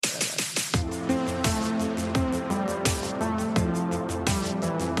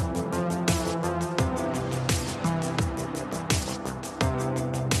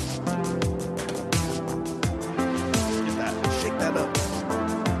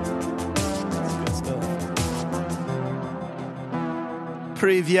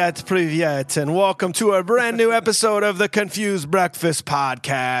Privyet, and welcome to a brand new episode of the Confused Breakfast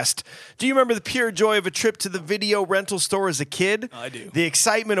Podcast. Do you remember the pure joy of a trip to the video rental store as a kid? I do. The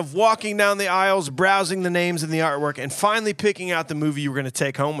excitement of walking down the aisles, browsing the names and the artwork, and finally picking out the movie you were going to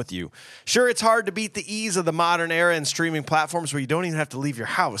take home with you. Sure, it's hard to beat the ease of the modern era and streaming platforms where you don't even have to leave your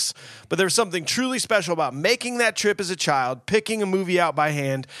house, but there's something truly special about making that trip as a child, picking a movie out by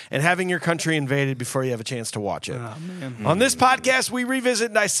hand, and having your country invaded before you have a chance to watch it. Oh, man. On this podcast, we revisit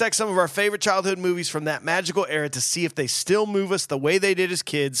and dissect some of our favorite childhood movies from that magical era to see if they still move us the way they did as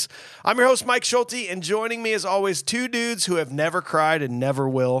kids. I'm your host, Mike Schulte, and joining me as always, two dudes who have never cried and never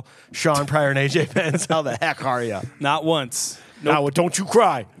will, Sean Pryor and AJ Pence. How the heck are you? Not once. Now, don't you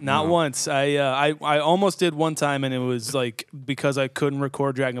cry. Not once. I almost did one time, and it was like because I couldn't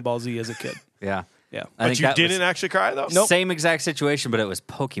record Dragon Ball Z as a kid. Yeah. Yeah. But you didn't actually cry, though? Nope. Same exact situation, but it was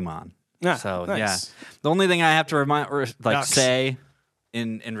Pokemon. Yeah, So, nice. yeah. The only thing I have to Nuts. say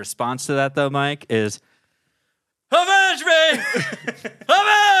in response to that, though, Mike, is avenge me!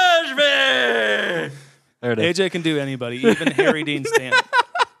 Avenge me! There it is. AJ can do anybody, even Harry Dean Stanton.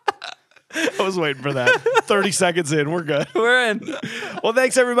 I was waiting for that. 30 seconds in, we're good. We're in. Well,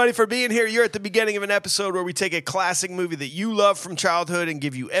 thanks everybody for being here. You're at the beginning of an episode where we take a classic movie that you love from childhood and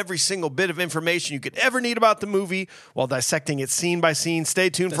give you every single bit of information you could ever need about the movie while dissecting it scene by scene. Stay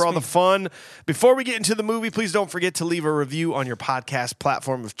tuned for all the fun. Before we get into the movie, please don't forget to leave a review on your podcast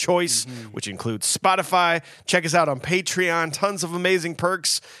platform of choice, which includes Spotify. Check us out on Patreon. Tons of amazing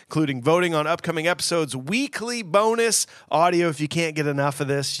perks, including voting on upcoming episodes, weekly bonus audio if you can't get enough of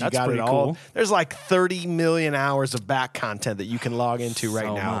this. You That's got it pretty all. cool. There's like 30 million hours of back content that you can log into right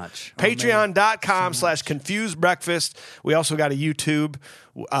So now. much. Patreon.com/ConfusedBreakfast. We also got a YouTube.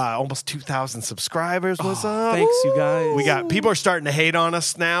 Almost 2,000 subscribers. What's up? Thanks, you guys. We got people are starting to hate on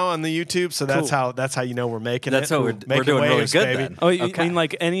us now on the YouTube, so that's Cool. how you know we're making That's it. how we're Making doing really waves, good baby. then. Oh, you Okay. mean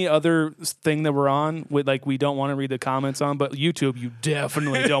like any other thing that we're on with like we don't want to read the comments on, but YouTube, you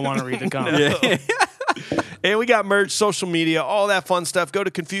definitely don't want to read the comments. And we got merch, social media, all that fun stuff. Go to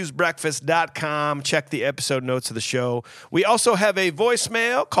confusedbreakfast.com. Check the episode notes of the show. We also have a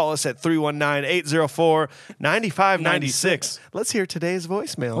voicemail. Call us at 319-804-9596. Let's hear today's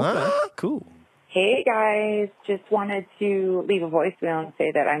voicemail. Huh? Cool. Hey guys, just wanted to leave a voicemail and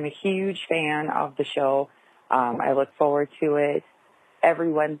say that I'm a huge fan of the show. I look forward to it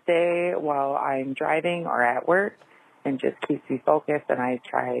every Wednesday while I'm driving or at work, and just keeps me focused, and I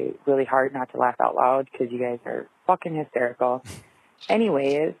try really hard not to laugh out loud because you guys are fucking hysterical.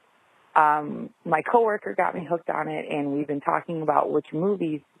 Anyways, my coworker got me hooked on it, and we've been talking about which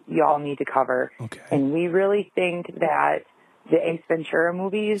movies y'all need to cover. Okay. And we really think that the Ace Ventura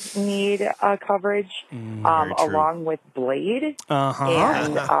movies need coverage, very true. along with Blade. Uh-huh.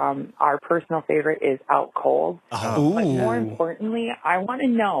 And our personal favorite is Out Cold. But more Ooh. importantly, I want to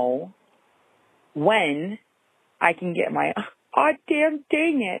know when I can get my damn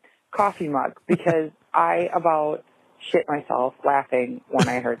dang it coffee mug, because I about shit myself laughing when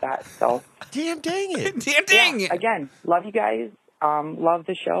I heard that. So Damn dang it. Damn dang yeah, it. again, love you guys, love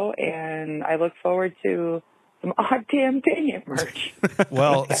the show, and I look forward to some damn dang it merch.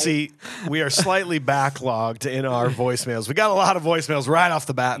 Well, see, we are slightly backlogged in our voicemails. We got a lot of voicemails right off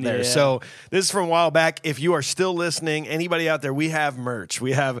the bat there. Yeah. So this is from a while back. If you are still listening, anybody out there, we have merch.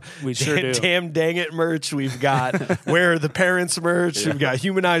 We have We sure do. Damn Dang It merch. We've got Where Are the Parents merch. We've got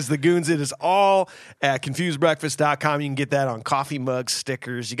Humanize the Goons. It is all at confusedbreakfast.com. You can get that on coffee mugs,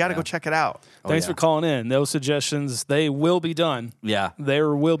 stickers. You got to go check it out. Thanks for calling in. Those suggestions, they will be done. Yeah.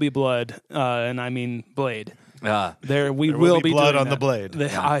 There will be blood, and I mean Blade. Uh, There will will be be blood doing on the that. blade.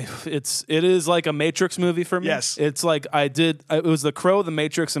 It is like a Matrix movie for me. Yes. It's like it was The Crow, The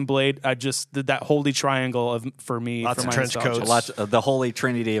Matrix, and Blade. I just did that holy triangle for me. Lots for of my trench nostalgia. coats. lots of the holy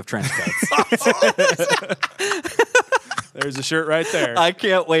trinity of trench coats. There's a shirt right there. I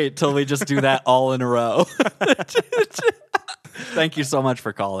can't wait till we just do that all in a row. Thank you so much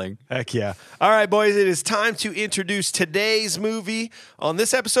for calling. Heck yeah. All right, boys, it is time to introduce today's movie. On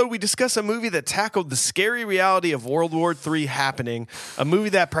this episode, we discuss a movie that tackled the scary reality of World War III happening, a movie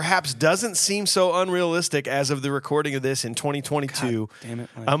that perhaps doesn't seem so unrealistic as of the recording of this in 2022. God damn it,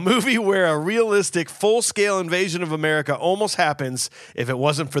 Mike. A movie where a realistic, full-scale invasion of America almost happens if it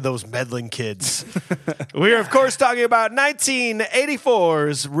wasn't for those meddling kids. We are, of course, talking about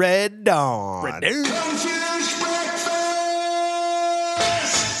 1984's Red Dawn. Confused breakfast.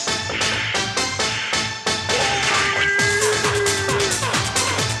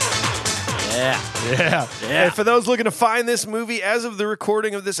 Yeah. Yeah. And for those looking to find this movie, as of the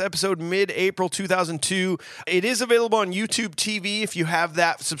recording of this episode, mid-April 2002, it is available on YouTube TV if you have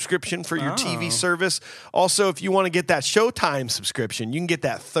that subscription for your TV service. Also, if you want to get that Showtime subscription, you can get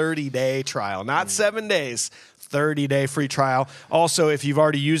that 30-day trial, not 7 days. 30-day free trial. Also, if you've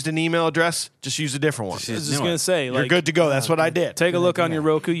already used an email address, just use a different one. I was just going to say, You're good to go. That's what I did. Take a look on your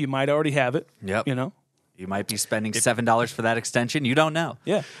Roku. You might already have it. Yep. You know? You might be spending $7 for that extension. You don't know.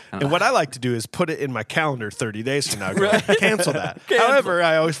 Yeah. And what I like to do is put it in my calendar 30 days from now. Cancel that. However,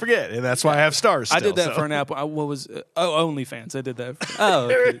 I always forget, and that's why I have stars still, I did that for an app. What was OnlyFans. I did that for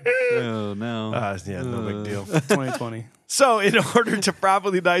Oh no. Yeah, no big deal. 2020. So, in order to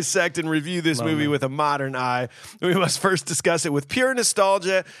properly dissect and review this movie with a modern eye, we must first discuss it with pure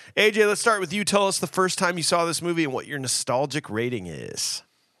nostalgia. AJ, let's start with you. Tell us the first time you saw this movie and what your nostalgic rating is.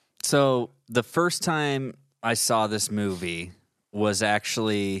 So the first time I saw this movie was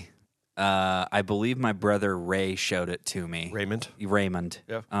actually, I believe my brother Ray showed it to me. Raymond.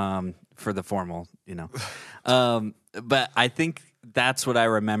 Yeah. For the formal, but I think that's what I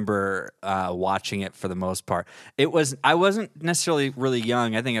remember watching it for the most part. I wasn't necessarily really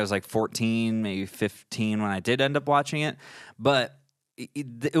young. I think I was like 14, maybe 15 when I did end up watching it. But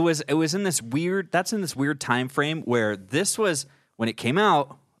it was in this weird time frame where this was, when it came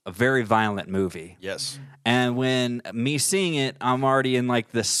out, a very violent movie. Yes. And when me seeing it, I'm already in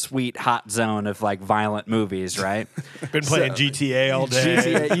like the sweet hot zone of like violent movies, right? Been playing GTA all day.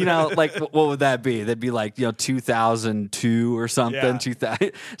 GTA, like what would that be? That'd be like 2002 or something. Yeah.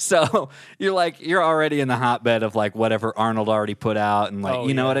 2000. So you're already in the hotbed of like whatever Arnold already put out, and like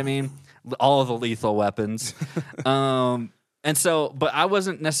know what I mean. All of the lethal weapons. And so, but I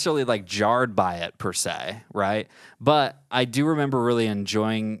wasn't necessarily like jarred by it per se, right? But I do remember really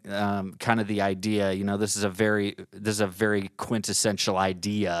enjoying kind of the idea. This is a very quintessential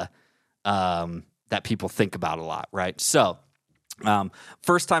idea that people think about a lot, right? So,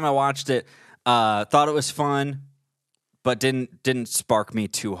 first time I watched it, thought it was fun, but didn't spark me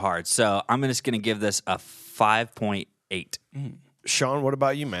too hard. So I'm just going to give this a 5.8. Sean, what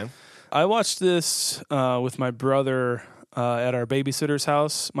about you, man? I watched this with my brother at our babysitter's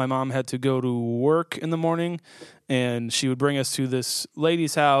house. My mom had to go to work in the morning, and she would bring us to this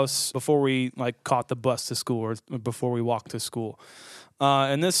lady's house before we caught the bus to school or before we walked to school.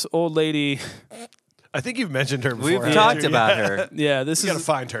 And this old lady, I think you've mentioned her before. We've talked about her. yeah, this You is gotta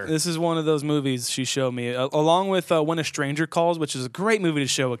find her. This is one of those movies she showed me, along with When a Stranger Calls, which is a great movie to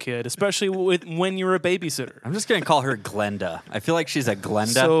show a kid, especially when you're a babysitter. I'm just gonna call her Glenda. I feel like she's a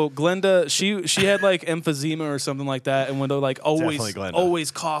Glenda. So Glenda, she had emphysema or something like that, and would Definitely Glenda.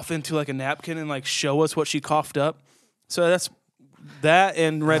 always cough into a napkin and show us what she coughed up. So that's that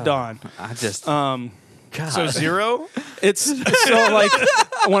and Red Dawn. I just So 0? It's so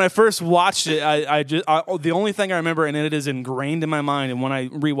when I first watched it, I the only thing I remember, and it is ingrained in my mind, and when I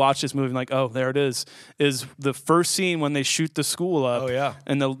rewatched this movie, I'm like, oh, there it is the first scene when they shoot the school up. Oh, yeah.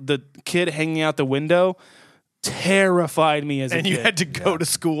 And the kid hanging out the window terrified me as a kid. And you had to go to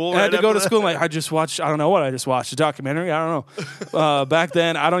school. I had to go to after school. that? I just watched. I don't know what I just watched. A documentary. I don't know. Back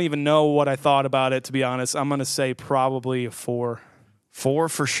then, I don't even know what I thought about it. To be honest, I'm gonna say probably a 4. 4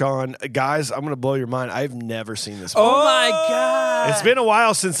 for Sean. Guys, I'm going to blow your mind. I've never seen this movie. oh my god! It's been a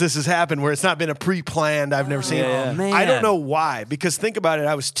while since this has happened where it's not been a pre-planned. I've never seen it. Yeah. Man. I don't know why. Because think about it.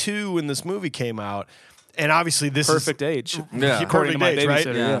 I was 2 when this movie came out. And obviously this Perfect is... age. Yeah. According Perfect to my age, right?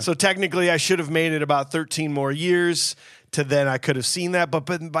 babysitter. Yeah. So technically I should have made it about 13 more years to then I could have seen that. But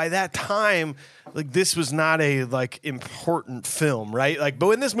by that time, this was not a important film, right? But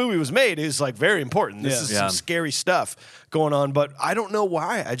when this movie was made, it was very important. This Yeah. is Yeah. some scary stuff going on, but I don't know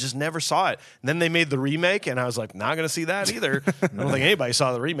why. I just never saw it. And then they made the remake, and I was like, not going to see that either. I don't think anybody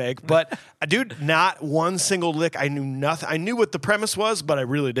saw the remake. But, dude, not one single lick. I knew nothing. I knew what the premise was, but I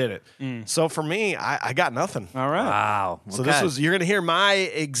really didn't. So for me, I got nothing. All right. Wow. So Okay. you're going to hear my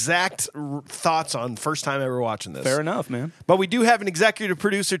exact thoughts on first time ever watching this. Fair enough, man. But we do have an executive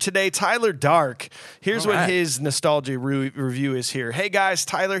producer today, Tyler Dark. Here's what his nostalgia review is here. Hey guys,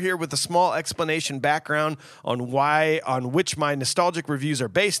 Tyler here with a small explanation background on which my nostalgic reviews are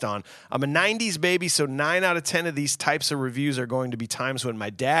based on. I'm a 90s baby, so 9 out of 10 of these types of reviews are going to be times when my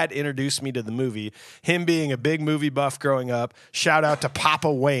dad introduced me to the movie. Him being a big movie buff growing up. Shout out to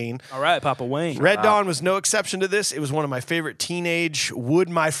Papa Wayne. All right, Papa Wayne. Red Dawn was no exception to this. It was one of my favorite teenage, would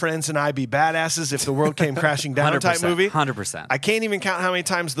my friends and I be badasses if the world came crashing down type 100%. movie. 100%. I can't even count how many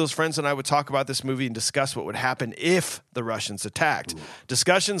times those friends and I would talk about this movie and discuss what would happen if the Russians attacked.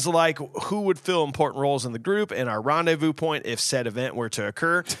 Discussions like who would fill important roles in the group and our rendezvous point if said event were to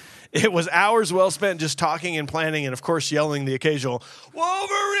occur. It was hours well spent just talking and planning and, of course, yelling the occasional,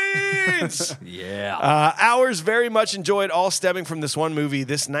 Wolverines! Yeah. Hours very much enjoyed, all stemming from this one movie,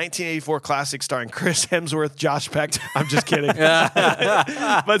 this 1984 classic starring Chris Hemsworth, Josh Peck. I'm just kidding.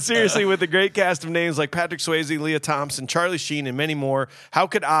 But seriously, with a great cast of names like Patrick Swayze, Leah Thompson, Charlie Sheen, and many more, how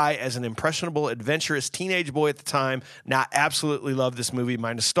could I, as an impressionable, adventurous teenage boy at the time, not absolutely love this movie?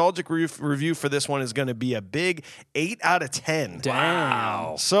 My nostalgic review for this one is going to be a big 8 out of 10. Damn.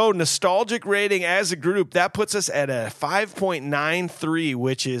 Wow. So nostalgic rating as a group, that puts us at a 5.93,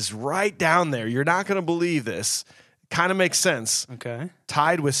 which is right down there. You're not going to believe this. Kind of makes sense. Okay.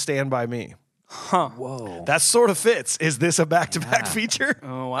 Tied with Stand By Me. Huh. Whoa. That sort of fits. Is this a back-to-back feature?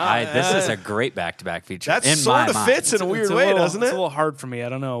 Oh, wow. This is a great back-to-back feature. That in sort my of mind. fits in a weird way, doesn't It's it? a little hard for me. I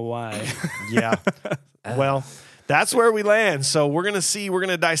don't know why. Yeah. Well, that's where we land. So we're going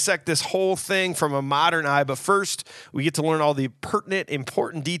to dissect this whole thing from a modern eye. But first, we get to learn all the pertinent,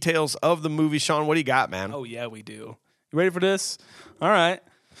 important details of the movie. Sean, what do you got, man? Oh, yeah, we do. You ready for this? All right.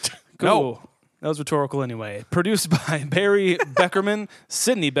 Cool. No. That was rhetorical anyway. Produced by Barry Beckerman,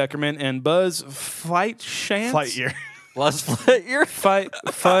 Sidney Beckerman, and Buzz Feitshans. Lightyear. Let's split your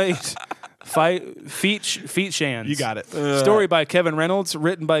Feetshans. You got it. Story by Kevin Reynolds,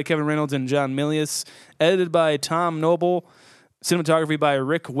 written by Kevin Reynolds and John Milius, edited by Tom Noble, cinematography by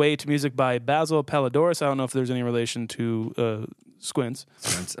Rick Waite, music by Basil Palladores. I don't know if there's any relation to Squints.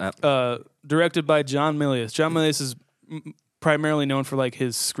 Directed by John Milius. John Milius is primarily known for like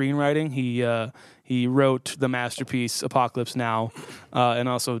his screenwriting. He wrote the masterpiece Apocalypse Now, and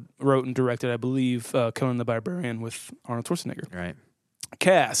also wrote and directed, I believe, Conan the Barbarian with Arnold Schwarzenegger. Right.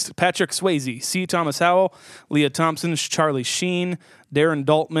 Cast: Patrick Swayze, C. Thomas Howell, Leah Thompson, Charlie Sheen, Darren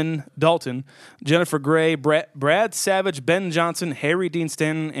Dalton, Jennifer Grey, Brad Savage, Ben Johnson, Harry Dean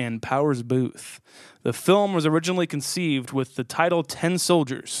Stanton, and Powers Booth. The film was originally conceived with the title 10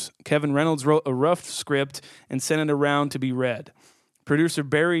 Soldiers. Kevin Reynolds wrote a rough script and sent it around to be read. Producer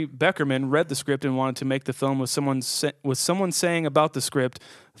Barry Beckerman read the script and wanted to make the film with someone saying about the script,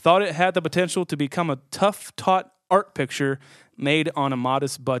 thought it had the potential to become a tough, taut art picture made on a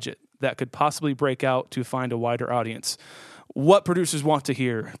modest budget that could possibly break out to find a wider audience. What producers want to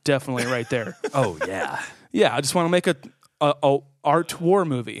hear, definitely right there. Oh, yeah. Yeah, I just want to make a art war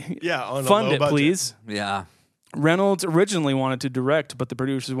movie. Yeah, on a fund low it, budget. please. Yeah. Reynolds originally wanted to direct, but the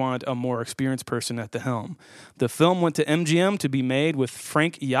producers wanted a more experienced person at the helm. The film went to MGM to be made with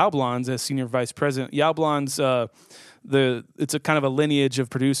Frank Yablans as senior vice president. Yablans, it's a kind of a lineage of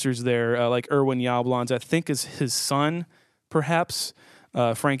producers there, like Irwin Yablans, I think is his son, perhaps.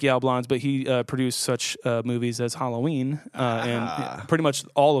 Frank Yablans, but he produced such movies as Halloween and pretty much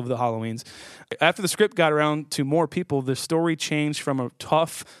all of the Halloweens. After the script got around to more people, the story changed from a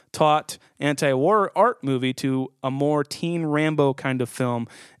tough, taut, anti-war art movie to a more teen Rambo kind of film,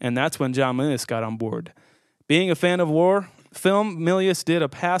 and that's when John Milius got on board. Being a fan of war film, Milius did a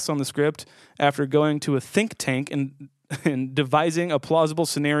pass on the script after going to a think tank and devising a plausible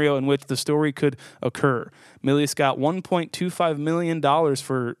scenario in which the story could occur. Milius got $1.25 million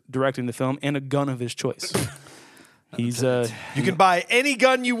for directing the film and a gun of his choice. He's You can buy any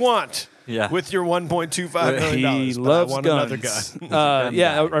gun you want with your $1.25 million. he but loves I want guns. another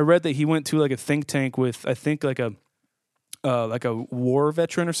gun. I read that he went to like a think tank with I think like a war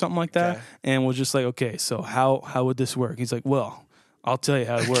veteran or something like that, and was just like, okay, so how would this work? He's like, well, I'll tell you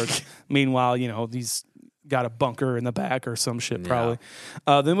how it works. Meanwhile, he's got a bunker in the back or some shit probably.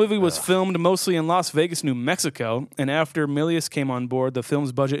 The movie was filmed mostly in Las Vegas, New Mexico, and after Milius came on board, the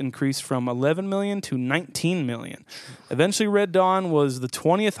film's budget increased from $11 million to $19 million. Eventually, Red Dawn was the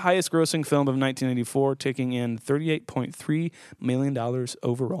 20th highest grossing film of 1984, taking in $38.3 million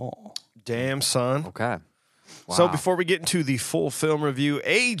overall. Damn, son. Okay. Wow. So before we get into the full film review,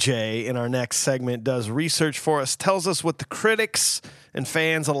 AJ in our next segment does research for us, tells us what the critics and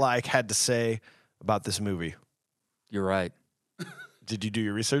fans alike had to say about this movie. You're right. Did you do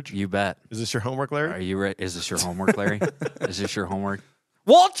your research? You bet. Is this your homework, Larry? Are you ready? Is this your homework, Larry? Is this your homework?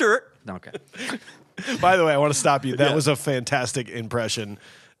 Walter! Okay. By the way, I want to stop you. That was a fantastic impression.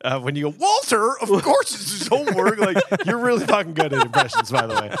 When you go, Walter, of course it's his homework. Like, you're really fucking good at impressions, by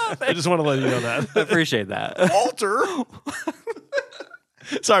the way. I just want to let you know that. I appreciate that. Walter.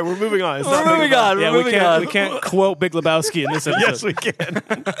 Sorry, we're moving on. It's We're not moving on. Yeah, We're moving on. we can't quote Big Lebowski in this episode. Yes, we can.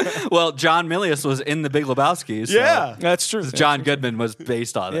 Well, John Milius was in the Big Lebowski. So Yeah. That's true. John Goodman was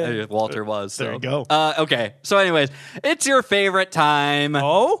based on it. Yeah. Walter was. So. There you go. Okay. So, anyways, it's your favorite time.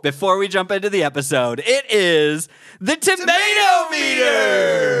 Oh? Before we jump into the episode, it is the Tomato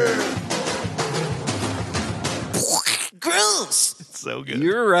Meter. Gross. So good.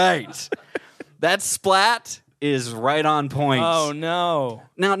 You're right. That splat is right on point. Oh, no.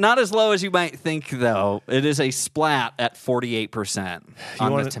 Now, not as low as you might think, though. It is a splat at 48%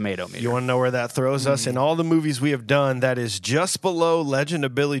 on the Tomato Meter. You want to know where that throws us? In all the movies we have done, that is just below Legend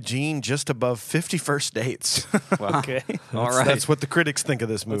of Billie Jean, just above 50 First Dates. Wow. Okay. All right. That's what the critics think of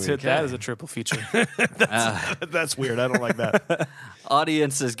this movie. Let's hit that as a triple feature. That's weird. I don't like that.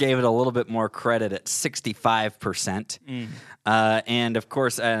 Audiences gave it a little bit more credit at 65%. And of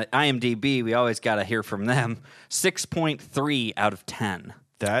course, IMDb, we always got to hear from them. 6.3 out of 10.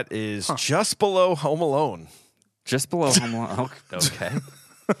 That is just below Home Alone. Just below Home Alone. Okay.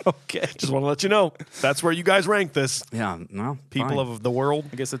 Okay. Just want to let you know. That's where you guys rank this. Yeah, no. People fine. of the world.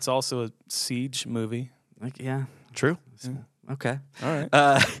 I guess it's also a siege movie. Yeah. True. Okay. All right.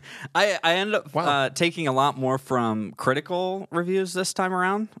 I ended up taking a lot more from critical reviews this time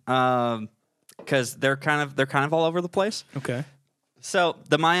around because they're kind of all over the place. Okay. So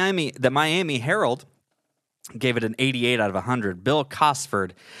the Miami Herald gave it an 88 out of 100. Bill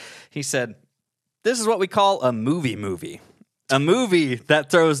Cosford, he said, "This is what we call a movie. A movie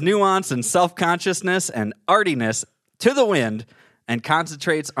that throws nuance and self-consciousness and artiness to the wind and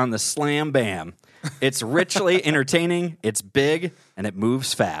concentrates on the slam bam. It's richly entertaining, it's big, and it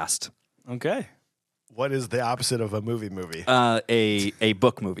moves fast." Okay. What is the opposite of a movie? A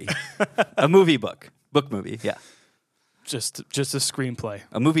book movie. A movie book. Book movie, yeah. Just a screenplay.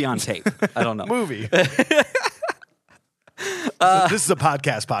 A movie on tape. I don't know. Movie. This is a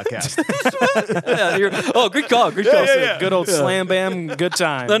podcast. Oh, good call. Good call. yeah. Good old slam bam, good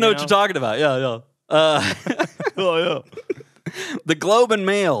time. I know what you're talking about. Yeah. Oh, yeah. The Globe and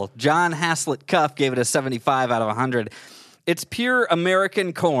Mail, John Haslett Cuff gave it a 75 out of 100. It's pure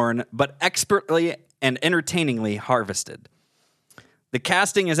American corn, but expertly and entertainingly harvested. The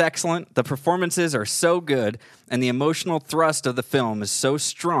casting is excellent, the performances are so good, and the emotional thrust of the film is so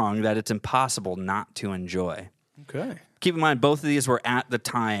strong that it's impossible not to enjoy. Okay. Keep in mind, both of these were at the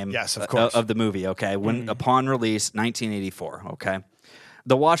time Yes, of course. of the movie, okay? When upon release, 1984, okay?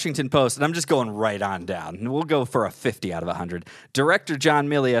 The Washington Post, and I'm just going right on down. We'll go for a 50 out of 100. Director John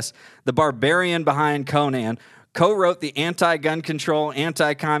Milius, the barbarian behind Conan, co-wrote the anti-gun control,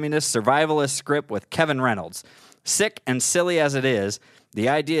 anti-communist, survivalist script with Kevin Reynolds. Sick and silly as it is, the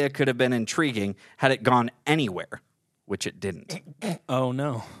idea could have been intriguing had it gone anywhere, which it didn't. Oh,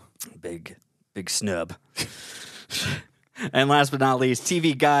 no. Big snub. And last but not least,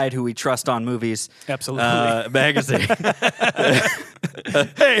 TV Guide, who we trust on movies. Absolutely. Magazine.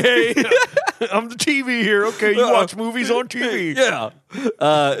 Hey, I'm the TV here. Okay, you watch movies on TV. Yeah.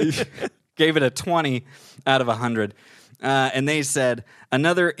 Gave it a 20 out of 100. And they said,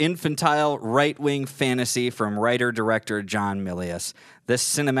 another infantile right-wing fantasy from writer-director John Milius. This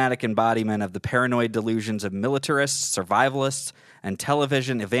cinematic embodiment of the paranoid delusions of militarists, survivalists, and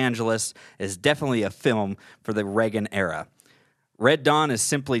television evangelists is definitely a film for the Reagan era. Red Dawn is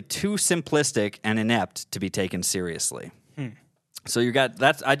simply too simplistic and inept to be taken seriously. So you got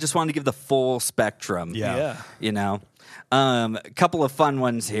that's. I just wanted to give the full spectrum. Yeah. You know, a couple of fun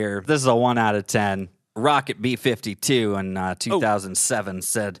ones here. This is a 1 out of 10. Rocket B-52 in 2007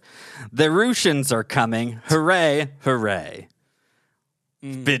 said, "The Russians are coming! Hooray! Hooray!"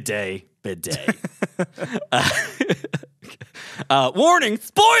 Bidet. Warning!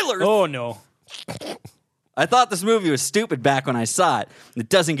 Spoilers! Oh, no. I thought this movie was stupid back when I saw it. It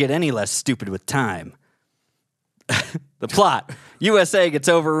doesn't get any less stupid with time. The plot: USA gets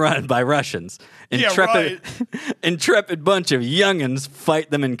overrun by Russians. Intrepid bunch of youngins fight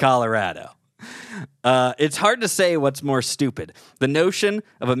them in Colorado. It's hard to say what's more stupid: the notion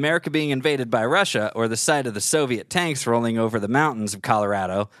of America being invaded by Russia, or the sight of the Soviet tanks rolling over the mountains of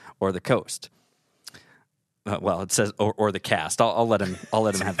Colorado or the coast. Well, it says or the cast. I'll let him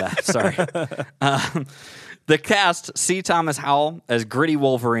have that. Sorry. The cast: C. Thomas Howell as gritty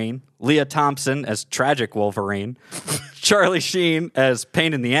Wolverine, Leah Thompson as tragic Wolverine, Charlie Sheen as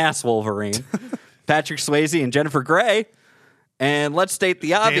pain in the ass Wolverine, Patrick Swayze and Jennifer Grey. And let's state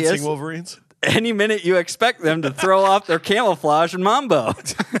the obvious: Dancing Wolverines. any minute you expect them to throw off their camouflage and mambo.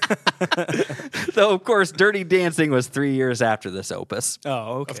 Though, of course, Dirty Dancing was 3 years after this opus.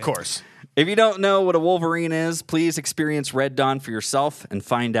 Oh, okay. Of course. If you don't know what a Wolverine is, please experience Red Dawn for yourself and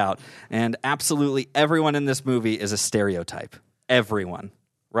find out. And absolutely everyone in this movie is a stereotype. Everyone.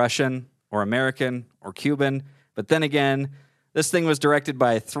 Russian, or American, or Cuban. But then again, this thing was directed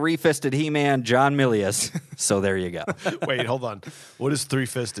by three-fisted He-Man John Milius. So there you go. Wait, hold on. What does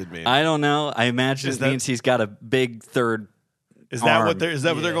three-fisted mean? I don't know. I imagine it means he's got a big third Is that arm. what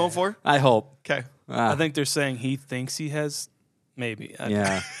they're going for? I hope. Okay. I think they're saying he thinks he has. Maybe.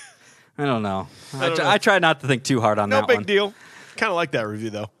 Yeah. I don't know. don't know. I try not to think too hard on No that big one. deal. Kind of like that review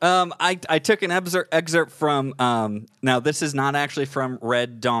though. I took an excerpt from. Now this is not actually from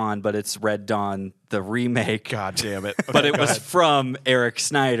Red Dawn, but it's Red Dawn the remake. God damn it! Okay, But it go was ahead. from Eric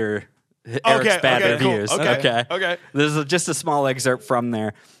Snyder. Eric's Bad okay, cool. Reviews. Okay. This is just a small excerpt from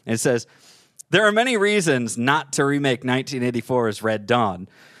there. It says, "There are many reasons not to remake 1984's Red Dawn.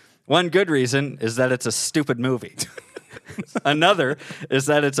 One good reason is that it's a stupid movie." Another is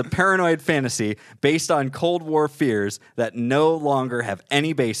that it's a paranoid fantasy based on Cold War fears that no longer have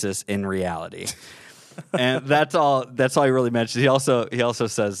any basis in reality. And that's all he really mentions. He also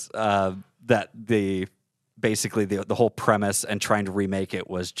says that the whole premise and trying to remake it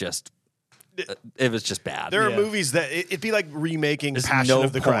was just it was just bad. There are movies that it'd be like remaking There's Passion no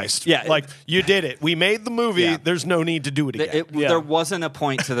of the point. Christ. Yeah. Like you did it. We made the movie. Yeah. There's no need to do it again. There wasn't a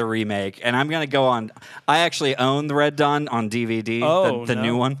point to the remake, and I'm going to go on. I actually own the Red Dawn on DVD, Oh, the no.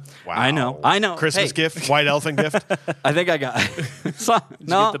 new one. Wow. I know. Christmas Hey, gift, white elephant gift. I think I got. So,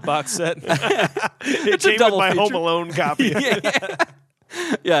 no, Get the box set. It a came with double my feature. Home Alone copy.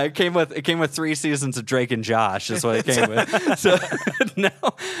 yeah, it came with 3 seasons of Drake and Josh. Is what it came with. So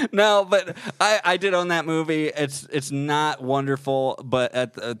no, but I did own that movie. It's not wonderful, but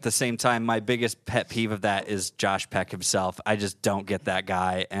at the same time, my biggest pet peeve of that is Josh Peck himself. I just don't get that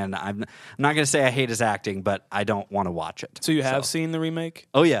guy, and I'm not going to say I hate his acting, but I don't want to watch it. So you have seen the remake?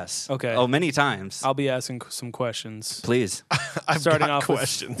 Oh yes. Okay. Oh, many times. I'll be asking some questions. Please. I've Starting got off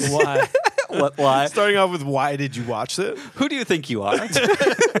questions. with why. Why? Starting off with why did you watch it? Who do you think you are?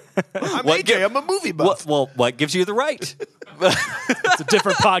 I'm What AJ. I'm a movie buff. What gives you the right? It's a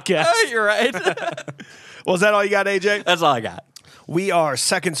different podcast. You're right. Well, is that all you got, AJ? That's all I got. We are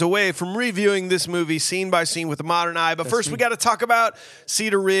seconds away from reviewing this movie scene by scene with a modern eye. But first, we got to talk about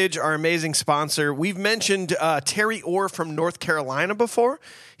Cedar Ridge, our amazing sponsor. We've mentioned Terry Orr from North Carolina before.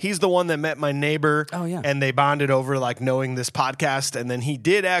 He's the one that met my neighbor. Oh, yeah. And they bonded over like knowing this podcast. And then he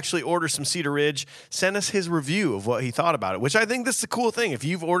did actually order some Cedar Ridge, sent us his review of what he thought about it, which I think this is a cool thing. If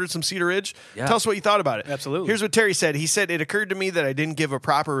you've ordered some Cedar Ridge, tell us what you thought about it. Absolutely. Here's what Terry said. He said, "It occurred to me that I didn't give a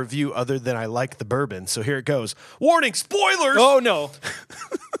proper review other than I like the bourbon. So here it goes. Warning, spoilers! Oh, no.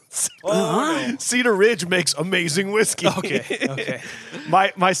 Cedar Ridge makes amazing whiskey. Okay.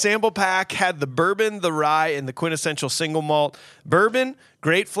 My sample pack had the bourbon, the rye, and the quintessential single malt. Bourbon,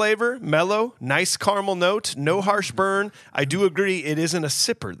 great flavor, mellow, nice caramel note, no harsh burn. I do agree it isn't a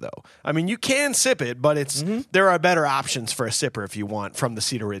sipper, though. I mean, you can sip it, but it's there are better options for a sipper if you want from the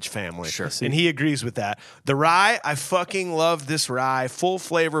Cedar Ridge family. Sure. And he agrees with that. The rye, I fucking love this rye. Full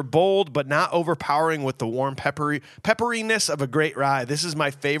flavor, bold, but not overpowering with the warm pepperiness of a great rye. This is my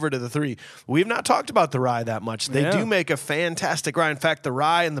favorite of the three. We've not talked about the rye that much. They do make a fantastic rye. In fact, the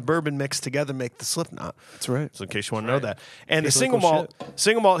rye and the bourbon mixed together make the Slipknot. That's right. So in case you want to know that. And the People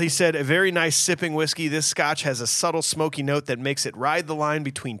single malt, he said, a very nice sipping whiskey. This scotch has a subtle smoky note that makes it ride the line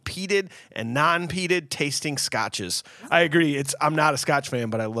between peated and non-peated tasting scotches. I agree. I'm not a scotch fan,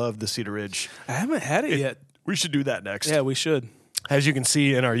 but I love the Cedar Ridge. I haven't had it yet. We should do that next. Yeah, we should. As you can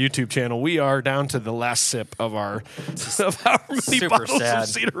see in our YouTube channel, we are down to the last sip of our many Super bottles sad. of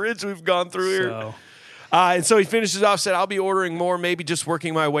Cedar Ridge we've gone through here. So, And so he finishes off, said, I'll be ordering more, maybe just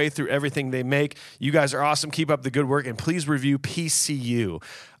working my way through everything they make. You guys are awesome. Keep up the good work, and please review PCU.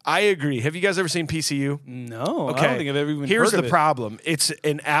 I agree. Have you guys ever seen PCU? no, I don't think I've ever even Here's heard of the it. problem. It's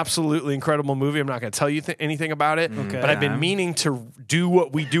an absolutely incredible movie. I'm not going to tell you anything about it, but I've been meaning to do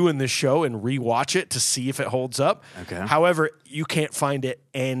what we do in this show and rewatch it to see if it holds up. Okay. However, you can't find it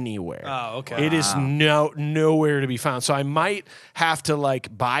anywhere. Oh, okay. It is nowhere to be found. So I might have to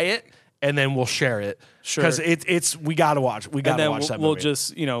like buy it and then we'll share it. Sure. Because it's we got to watch. We got And to then watch that we'll movie.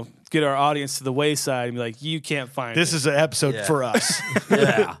 just, get our audience to the wayside and be like, you can't find This it. is an episode for us.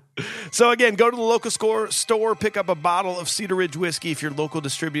 Yeah. So again, go to the local store, pick up a bottle of Cedar Ridge whiskey. If your local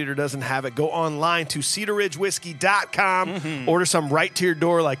distributor doesn't have it, go online to cedarridgewhiskey.com. Order some right to your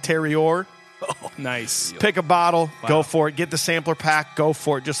door like Terry Orr. Nice. Pick a bottle, go for it. Get the sampler pack, go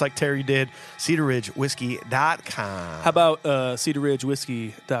for it, just like Terry did. cedarridgewhiskey.com. How about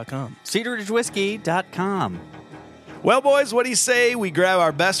cedarridgewhiskey.com? CedarRidgeWhiskey.com. Well, boys, what do you say we grab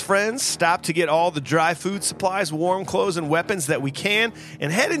our best friends, stop to get all the dry food supplies, warm clothes, and weapons that we can,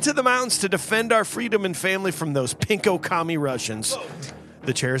 and head into the mountains to defend our freedom and family from those pinko commie Russians?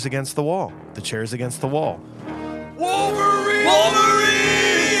 The chair's against the wall. The chair's against the wall. Wolverine!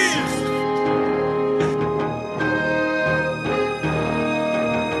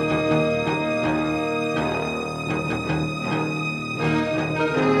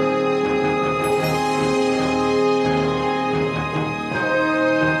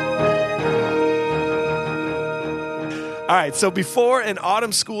 All right, so before an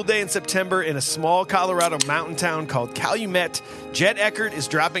autumn school day in September in a small Colorado mountain town called Calumet, Jet Eckert is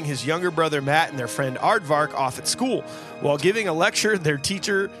dropping his younger brother Matt and their friend Aardvark off at school. While giving a lecture, their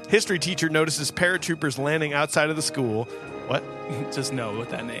history teacher, notices paratroopers landing outside of the school. What? Just no with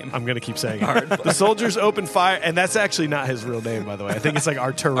that name. I'm going to keep saying it. The soldiers open fire, and that's actually not his real name, by the way. I think it's like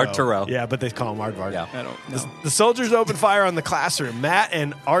Arturo. Arturo. Yeah, but they call him Aardvark. Yeah. I don't know. The soldiers open fire on the classroom. Matt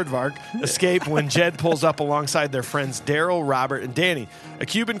and Aardvark escape when Jed pulls up alongside their friends Daryl, Robert, and Danny. A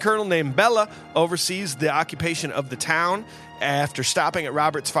Cuban colonel named Bella oversees the occupation of the town. After stopping at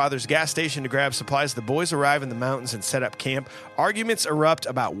Robert's father's gas station to grab supplies, the boys arrive in the mountains and set up camp. Arguments erupt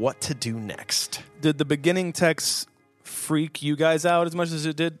about what to do next. Did the beginning text freak you guys out as much as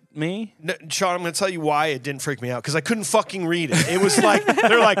it did me? No, Sean, I'm going to tell you why it didn't freak me out, because I couldn't fucking read it. It was like,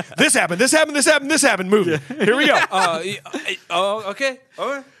 they're like, this happened, movie. Here we go. Okay.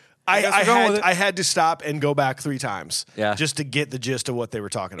 I had to stop and go back 3 times Yeah. just to get the gist of what they were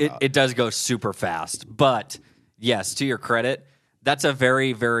talking about. It does go super fast, but yes, to your credit, that's a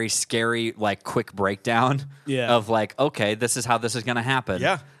very, very scary, like, quick breakdown of like, okay, this is how this is going to happen.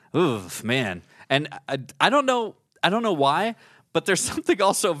 Yeah. Oof, man. And I don't know why, but there's something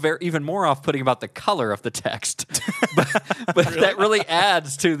also even more off-putting about the color of the text. but that really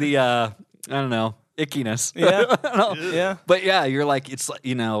adds to the I don't know, ickiness. Yeah. Yeah. But yeah, you're like, it's like,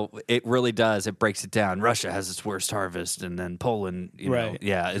 it really does. It breaks it down. Russia has its worst harvest, and then Poland, know,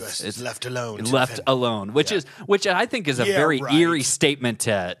 yeah, it's left alone. Left alone, which I think is a very right. eerie statement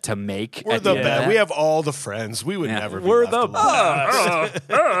to make. We're at the end of best. that. We have all the friends. We would Yeah. never be We're left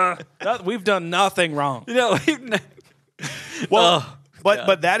the alone. We've done nothing wrong. Well,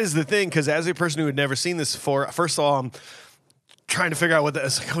 but that is the thing, because as a person who had never seen this before, first of all, I'm trying to figure out what that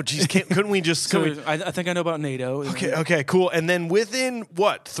is. Like, oh, geez, couldn't we just... So I think I know about NATO. Okay, cool. And then within,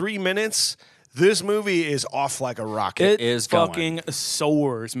 3 minutes, this movie is off like a rocket. It is fucking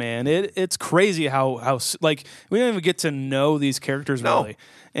soars, man. It's crazy how like we don't even get to know these characters really,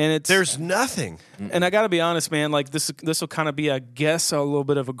 and There's nothing. And I got to be honest, man. Like this will kind of be, I guess, a little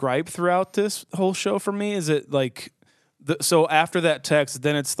bit of a gripe throughout this whole show for me. Is it like? So after that text,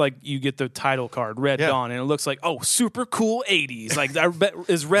 then it's like you get the title card, Red Dawn, and it looks like, oh, super cool 80s. Like, I bet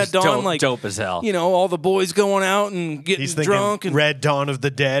is Red Dawn dope, like dope as hell? All the boys going out and getting He's thinking drunk and Red Dawn of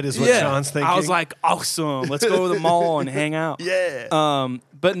the Dead is what Sean's thinking. I was like, awesome. Let's go to the mall and hang out. Yeah.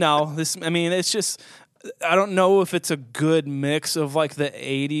 But no, it's just, I don't know if it's a good mix of like the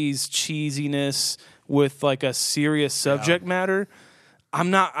 80s cheesiness with like a serious subject matter.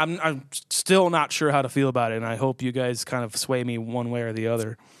 I'm still not sure how to feel about it, and I hope you guys kind of sway me one way or the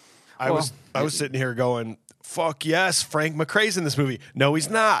other. I was sitting here going, fuck yes, Frank McRae's in this movie. No, he's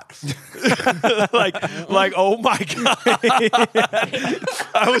not. like, oh my God.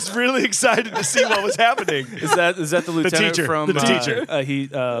 I was really excited to see what was happening. Is that the lieutenant teacher, from the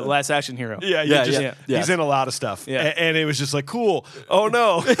teacher. Last Action Hero? Yeah. He's in a lot of stuff. Yeah. And it was just like, cool. Oh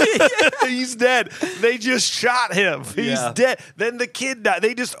no, he's dead. They just shot him. He's dead. Then the kid died.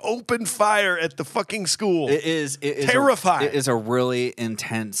 They just opened fire at the fucking school. It is terrifying. It is a really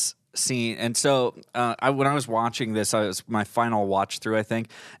intense scene. And so when I was watching this, I was my final watch through, I think,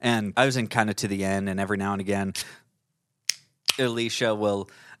 and I was in kind of to the end, and every now and again Alicia will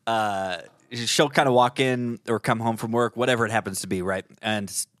she'll kind of walk in or come home from work, whatever it happens to be, right,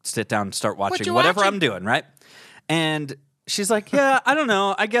 and sit down and start watching whatever I'm doing, right? And she's like, yeah, I don't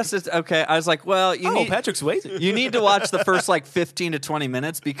know. I guess it's okay. I was like, well, Patrick Swayze. You need to watch the first like 15 to 20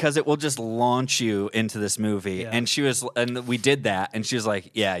 minutes because it will just launch you into this movie. Yeah. And we did that, and she was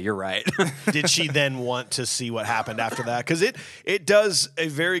like, yeah, you're right. Did she then want to see what happened after that? Because it does a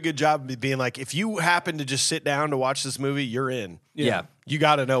very good job of being like, if you happen to just sit down to watch this movie, you're in. Yeah. You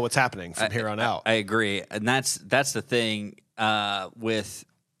got to know what's happening from here on out. I agree. And that's the thing with,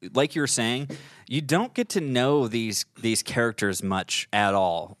 like you were saying, you don't get to know these characters much at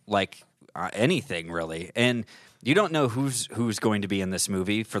all, like anything really. And you don't know who's going to be in this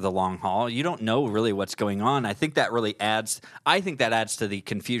movie for the long haul. You don't know really what's going on. I think that really adds to the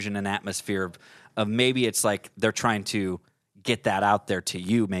confusion and atmosphere of maybe it's like they're trying to get that out there to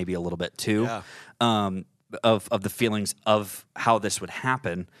you maybe a little bit too. Yeah. Of the feelings of how this would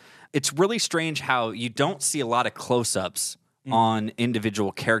happen. It's really strange how you don't see a lot of close-ups on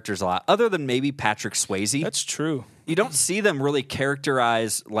individual characters a lot, other than maybe Patrick Swayze. That's true. You don't see them really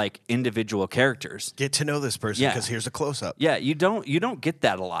characterize like individual characters. Get to know this person because here's a close-up. Yeah, you don't get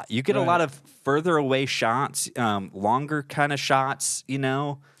that a lot. You get a lot of further away shots, longer kind of shots,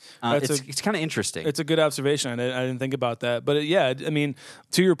 it's kind of interesting. It's a good observation. I didn't think about that. But to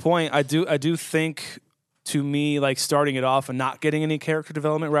your point, I do think to me like starting it off and not getting any character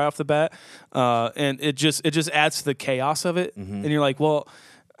development right off the bat, and it just adds to the chaos of it. And you're like, well,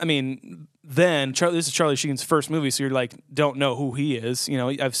 I mean, then this is Charlie Sheen's first movie, so you're like, don't know who he is. You know,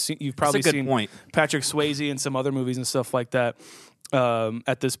 you've probably seen Patrick Swayze in some other movies and stuff like that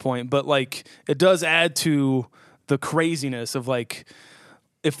at this point, but like it does add to the craziness of like,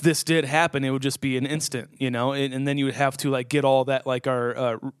 if this did happen, it would just be an instant, you know, and then you would have to like get all that, like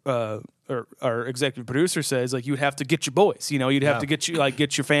our executive producer says, like you would have to get your boys, you know, you'd have to get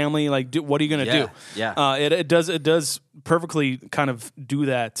your family, like what are you going to do? Yeah. It does perfectly kind of do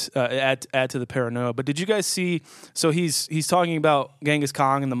that, add to the paranoia. But did you guys see? So he's talking about Genghis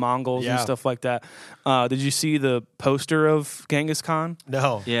Khan and the Mongols and stuff like that. Did you see the poster of Genghis Khan?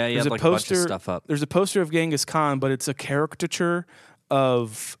 No. Yeah, he had like a bunch of stuff up. There's a poster of Genghis Khan, but it's a caricature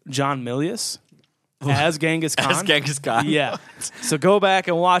of John Milius as Genghis Khan. As Genghis Khan. Yeah. So go back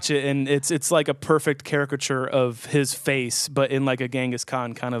and watch it, and it's like a perfect caricature of his face, but in like a Genghis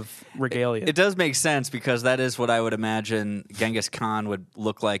Khan kind of regalia. It does make sense because that is what I would imagine Genghis Khan would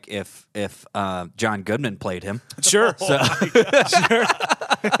look like if John Goodman played him. Sure. Sure.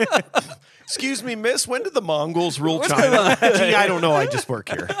 Excuse me, miss, when did the Mongols rule China? Gee, I don't know. I just work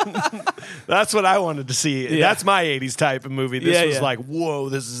here. That's what I wanted to see. Yeah. That's my 80s type of movie. This was yeah. like, whoa,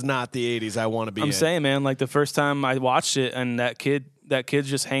 this is not the 80s I want to be in. I'm saying, man, like the first time I watched it and that kid's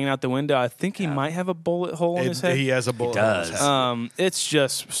just hanging out the window, I think he might have a bullet hole in his head. He has a bullet hole in his head. It's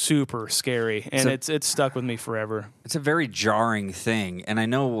just super scary, and it's stuck with me forever. It's a very jarring thing, and I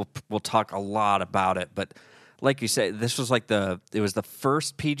know we'll talk a lot about it, but like you said, this was like it was the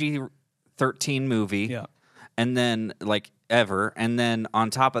first PG-13 movie, and then like ever, and then on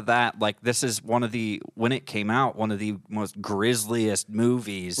top of that, like this is when it came out, one of the most grisliest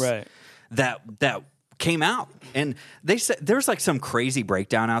movies that came out, and they said there's like some crazy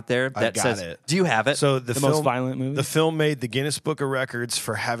breakdown out there that says, it. "Do you have it?" So the most violent movie. The film made the Guinness Book of Records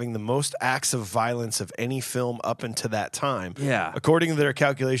for having the most acts of violence of any film up until that time. Yeah. According to their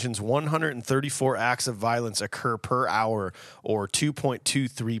calculations, 134 acts of violence occur per hour, or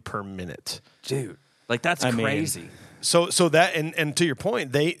 2.23 per minute. Dude, like that's crazy. So that and to your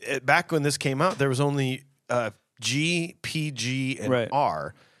point, they back when this came out, there was only G, PG, and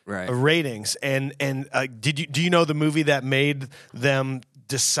R. Ratings, and do you know the movie that made them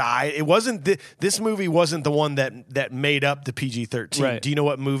decide? It wasn't this movie wasn't the one that made up the PG-13. Right. Do you know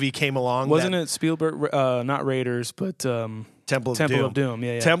what movie came along? Wasn't it Spielberg? Not Raiders, but Temple of Doom.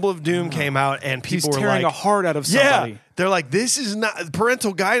 Yeah. Temple of Doom came out, and people He's were tearing like, a heart out of somebody. Yeah. They're like, this is not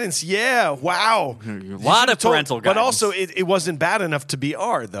parental guidance. Yeah, wow. A lot of parental guidance. But also, it wasn't bad enough to be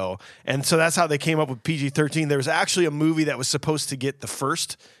R, though. And so that's how they came up with PG-13. There was actually a movie that was supposed to get the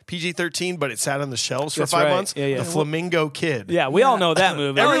first PG-13, but it sat on the shelves for 5 months. Yeah. The Flamingo Kid. Yeah, we all know that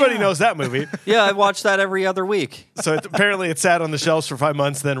movie. Everybody knows that movie. Yeah, I watch that every other week. So apparently it sat on the shelves for 5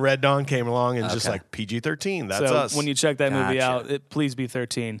 months. Then Red Dawn came along and just like PG-13. That's so us. When you check that movie out, please be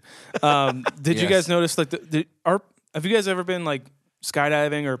 13. Did you guys notice like have you guys ever been like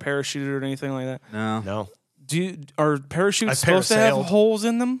skydiving or parachuted or anything like that? No. Are parachutes supposed to have holes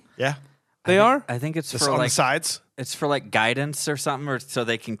in them? Yeah. They are? I think it's Just for on like the sides. It's for like guidance or something, or so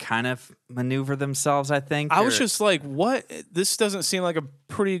they can kind of maneuver themselves. I think. I was just like, what? This doesn't seem like a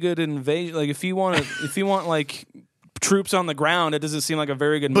pretty good invasion. Like if you want like troops on the ground, it doesn't seem like a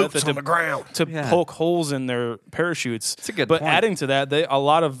very good Boots method on the ground. to poke holes in their parachutes. It's a good but point. adding to that, a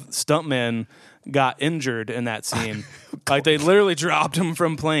lot of stuntmen got injured in that scene. Like they literally dropped them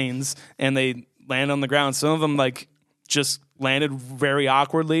from planes and they land on the ground. Some of them like just landed very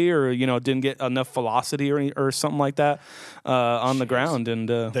awkwardly, or didn't get enough velocity or something like that on the ground, and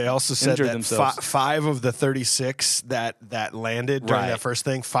they also said injured that themselves. 5 of the 36 that landed during that first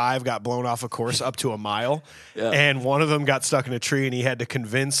thing, 5 got blown off a course up to a mile, and one of them got stuck in a tree, and he had to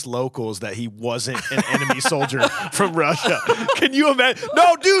convince locals that he wasn't an enemy soldier from Russia. Can you imagine?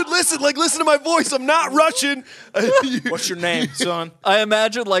 No, dude, listen to my voice. I'm not Russian. What's your name, son? I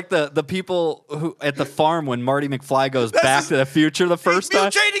imagine like the people who at the farm when Marty McFly goes back to the future the first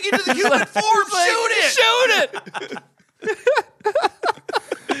time. Mutating into the human form. Shoot it!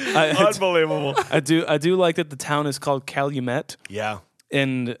 Unbelievable. I do like that the town is called Calumet. Yeah.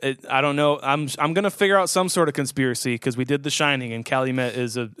 And I don't know. I'm gonna figure out some sort of conspiracy because we did The Shining, and Calumet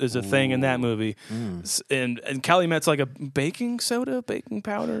is a thing in that movie. And Calumet's like a baking powder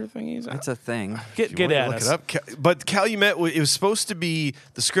thingy. It's a thing. Get at Look us. it up. But Calumet, it was supposed to be,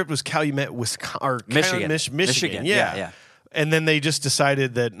 the script was Calumet, Michigan. Yeah. And then they just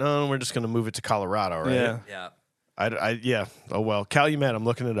decided that, no, we're just going to move it to Colorado, right? Yeah. Yeah. Oh, well, Calumet, I'm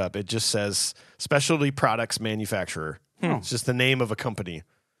looking it up. It just says Specialty Products Manufacturer. It's just the name of a company.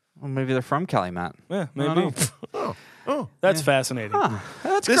 Well, maybe they're from Calumet. Yeah, I don't maybe. Oh, That's fascinating.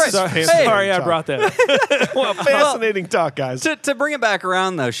 That's This great. is Sorry, fascinating sorry I talk. brought that up. well, fascinating talk, guys. To bring it back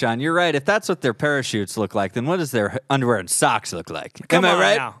around, though, Sean, you're right. If that's what their parachutes look like, then what does their underwear and socks look like? Come Am I on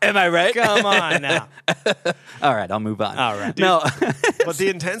right? now. Am I right? Come on now. All right, I'll move on. All right. No, But the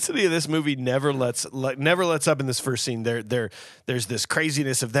intensity of this movie never lets up in this first scene. There's this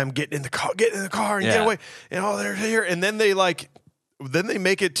craziness of them getting in the car and get Yeah. away, and they're here, and then they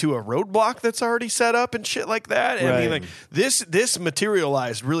make it to a roadblock that's already set up and shit like that. And I mean, Right. like this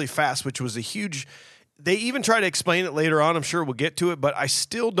materialized really fast, which was a huge. They even try to explain it later on. I'm sure we'll get to it, but I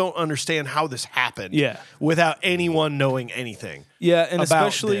still don't understand how this happened. Yeah. without anyone knowing anything. Yeah, and about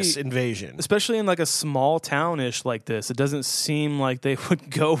especially this invasion. especially in like a small town-ish like this, it doesn't seem like they would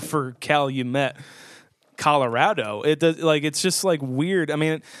go for Calumet, Colorado. It does, like, it's just like weird. I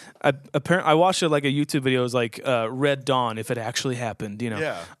mean, I watched it like a YouTube video. It was like Red Dawn, if it actually happened, you know.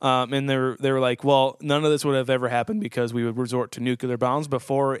 Yeah. And they were like, well, none of this would have ever happened because we would resort to nuclear bombs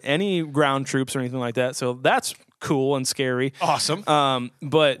before any ground troops or anything like that. So that's cool and scary. Awesome.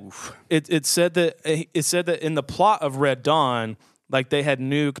 But it said that in the plot of Red Dawn, like they had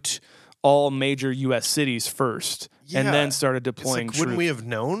nuked all major U.S. cities first, and Yeah. then started It's deploying like, troops. wouldn't we have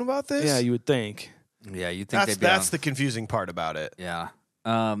known about this? Yeah, you would think. yeah, you think That's they'd be that's on- the confusing part about it. Yeah.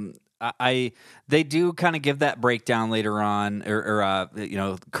 They do kind of give that breakdown later on, or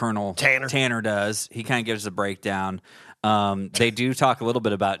Colonel Tanner does. He kind of gives a breakdown. They do talk a little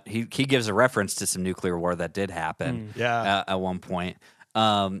bit about he gives a reference to some nuclear war that did happen. Yeah. At one point.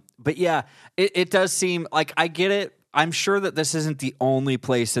 But yeah, it does seem like I get it. I'm sure that this isn't the only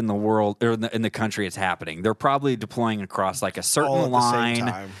place in the world or in the country it's happening. They're probably deploying across like a certain All at the same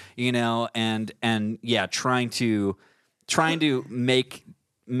line, time. you know, and yeah, trying to make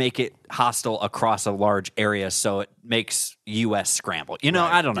it hostile across a large area so it makes U.S. scramble. You know,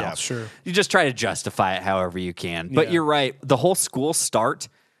 Right. I don't know. Yeah, sure. You just try to justify it however you can. But Yeah. you're right. The whole school start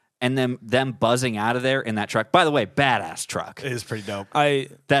and then them buzzing out of there in that truck. By the way, badass truck. It is pretty dope.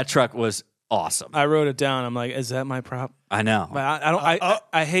 That truck was awesome. I wrote it down. I'm like, is that my prop? I know. But I don't.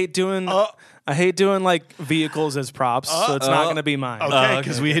 I hate doing. I hate doing like vehicles as props, so it's not going to be mine. Okay,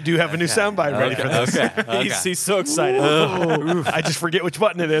 because we do have a new soundbite ready for this. Okay. He's so excited. I just forget which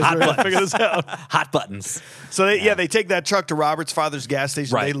button it is. We're gonna figure this out. Hot buttons. So they take that truck to Robert's father's gas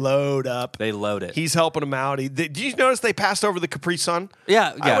station. Right. They load up. They load it. He's helping him out. Did you notice they passed over the Capri Sun?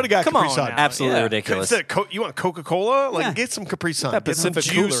 Yeah, I yeah. would have got Come Capri on Sun. now. Absolutely Yeah. ridiculous. Instead of you want Coca-Cola? Like, Yeah. get some Capri Sun. That Get some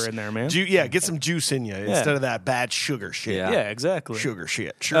Pacific juice. cooler in there, man. Get some juice in you instead of that bad sugar shit. Yeah. Yeah, exactly. Sugar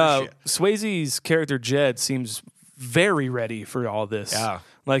shit. Sugar shit. Swayze's character Jed seems very ready for all this. Yeah.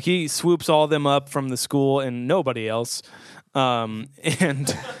 Like he swoops all them up from the school and nobody else. And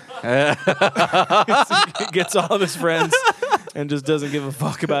gets all of his friends and just doesn't give a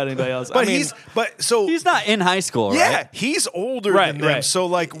fuck about anybody else. But I mean, He's not in high school, yeah, right? he's older Right, than them. right. So,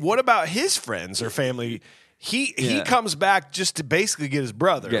 like, what about his friends or family? He Yeah. comes back just to basically get his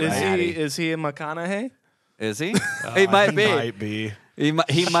brother. Get right? Maddie. is he in McConaughey? Is he? He might be. Might be. He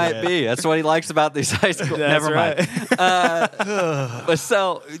might Shit. be. That's what he likes about these high school. That's Never mind. But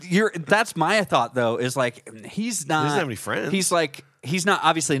so that's my thought though. Is like he's not. He doesn't have any friends. He's not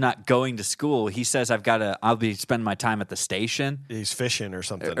obviously not going to school. He says I'll be spending my time at the station He's fishing or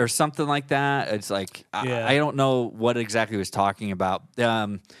something. or something like that. It's like Yeah. I don't know what exactly he was talking about.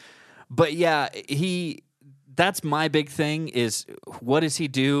 But yeah, that's my big thing is what does he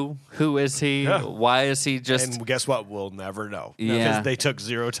do? Who is he? Yeah. Why is he just and guess what? We'll never know. Yeah. Because they took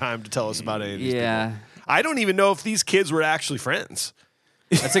zero time to tell us about any of these yeah. people. I don't even know if these kids were actually friends.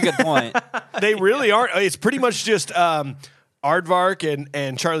 That's a good point. They really aren't. It's pretty much just Aardvark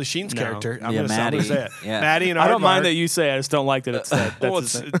and Charlie Sheen's character. I'm Yeah, going to Maddie. say it. Yeah. Maddie and Aardvark. I don't mind that you say it. I just don't like that it's that. That's Well,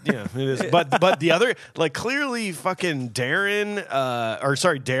 his it's, name. yeah, it is. But the other, like, clearly fucking Daryl.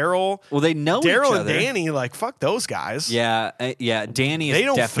 Well, they know each Daryl and other. Danny, like, fuck those guys. Yeah, yeah. Danny is They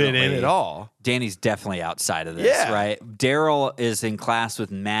don't definitely, fit in at all. Danny's definitely outside of this, Yeah. right? Daryl is in class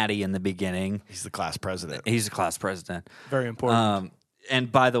with Maddie in the beginning. He's the class president. He's a class president. Very important.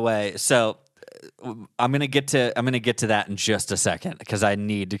 And by the way, so I'm gonna get to that in just a second because I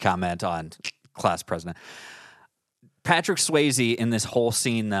need to comment on class president. Patrick Swayze in this whole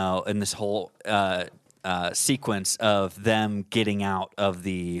scene, though, in this whole sequence of them getting out of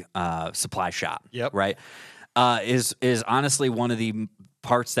the supply shop, Yep. right, is honestly one of the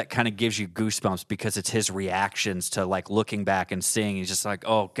parts that kind of gives you goosebumps because it's his reactions to like looking back and seeing. He's just like,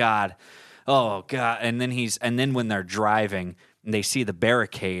 oh God, and then when they're driving and they see the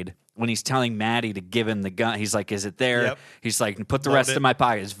barricade when he's telling Maddie to give him the gun, he's like, "Is it there?" Yep. He's like, "Put the Load rest it. in my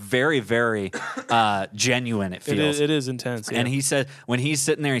pocket." It's very, very genuine. It feels. It is intense. Yeah. And he said when he's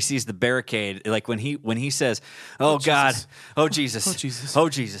sitting there, he sees the barricade. Like when he says, "Oh God, oh Jesus, Oh, Jesus. oh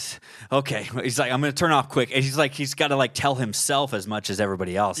Jesus." Okay, he's like, "I'm going to turn off quick." And he's like, he's got to like tell himself as much as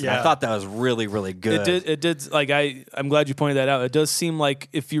everybody else. And I Yeah. thought that was really, really good. It did. Like I'm glad you pointed that out. It does seem like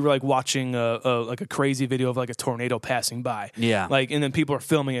if you were like watching like a crazy video of like a tornado passing by. Yeah. Like and then people are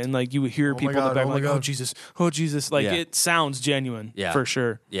filming it and like you would hear people in God, the back oh my like, God. oh Jesus. Like Yeah. it sounds genuine. Yeah. For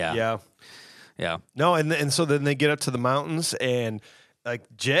sure. Yeah, Yeah. yeah. No, and so then they get up to the mountains, and like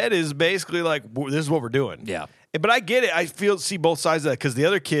Jed is basically like, "This is what we're doing." Yeah. But I get it. I see both sides of that because the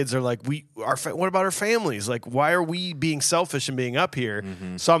other kids are like, what about our families? Like, why are we being selfish and being up here?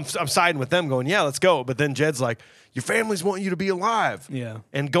 Mm-hmm. So I'm siding with them, going, yeah, let's go. But then Jed's like, your families want you to be alive. Yeah.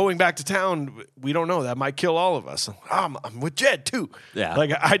 And going back to town, we don't know. That might kill all of us. I'm with Jed too. Yeah.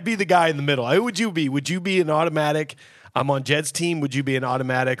 Like I'd be the guy in the middle. Who would you be? Would you be an automatic? I'm on Jed's team. Would you be an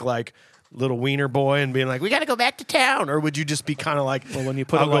automatic like little wiener boy and being like, we got to go back to town? Or would you just be kind of like, Well, when you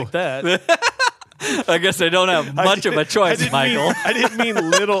put I'll it go- like that, I guess I don't have much of a choice, Michael. I didn't mean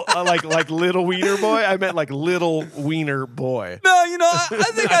little like little wiener boy. I meant like little wiener boy. No, you know,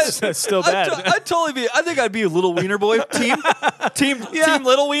 I think that's still bad. I'd totally be. I think I'd be a little wiener boy team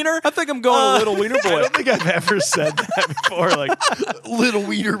little wiener. I think I'm going a little wiener I boy. don't think I've ever said that before. Like little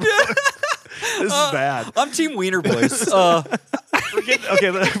wiener boy. This is bad. I'm team wiener boys. Forget.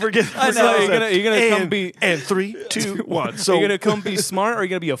 I know, you're gonna come be and 3, 2, 1. So are you gonna come be smart or are you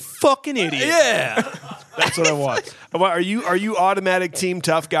gonna be a fucking idiot? yeah. that's what I want. Are you automatic team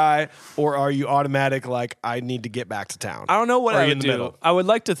tough guy, or are you automatic like I need to get back to town? I don't know what Or are I you would in the do. middle? I would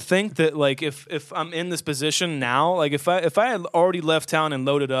like to think that like if I'm in this position now, like if I had already left town and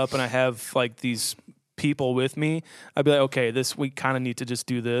loaded up and I have like these people with me, I'd be like, okay, this we kind of need to just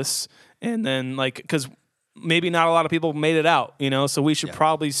do this, and then like because maybe not a lot of people made it out, you know, so we should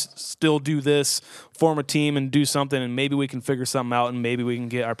probably still do this, form a team and do something, and maybe we can figure something out, and maybe we can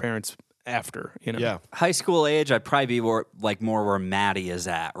get our parents after, you know. Yeah. High school age, I'd probably be more where Maddie is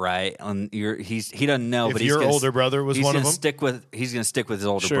at, right? And he doesn't know, If but he's your gonna, older brother was he's one of gonna them? he's gonna stick with his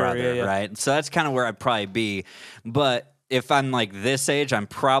older Sure, brother, yeah. right? So that's kind of where I'd probably be, but. If I'm like this age, I am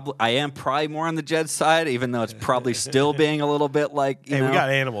probably more on the Jed side, even though it's probably still being a little bit like, you Hey, know. we got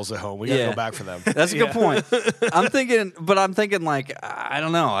animals at home. We got to Yeah. go back for them. That's a good point. I'm thinking like I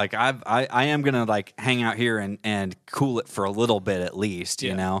don't know, like I am gonna like hang out here and cool it for a little bit at least,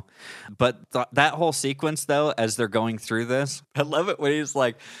 you know. But that whole sequence though, as they're going through this, I love it when he's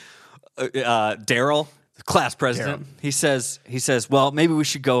like, Daryl, the class president, he says, well, maybe we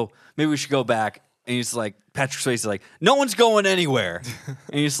should go back. And he's like, Patrick Swayze's like, no one's going anywhere.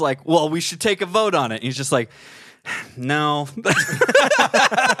 And he's like, well, we should take a vote on it. And he's just like, no.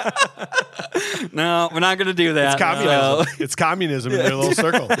 No, we're not going to do that. It's communism. It's communism in their little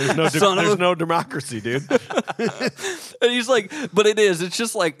circle. There's no democracy, dude. And he's like, but it is. It's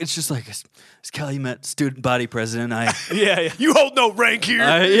just like, is Calumet student body president? Yeah. You hold no rank here.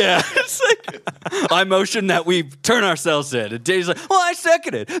 Yeah. It's like, I motion that we turn ourselves in. And Dave's like, well, I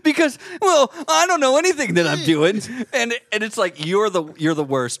second it because, well, I don't know anything that I'm doing. And it's like, you're the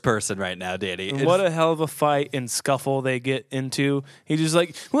worst person right now, Danny. And what a hell of a fight and scuffle they get into. He just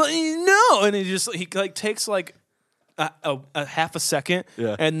like, well, no, and he like takes like a half a second,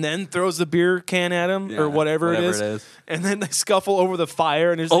 Yeah. and then throws the beer can at him or whatever it is, and then they scuffle over the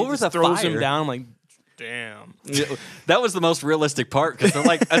fire and he just throws him down. I'm like, damn. That was the most realistic part because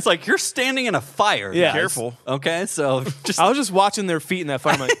like it's like you're standing in a fire. Yeah. guys. Careful. Okay, so just I was just watching their feet in that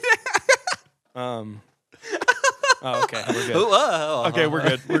fire. I'm like, oh, okay, we're good. whoa. Okay, we're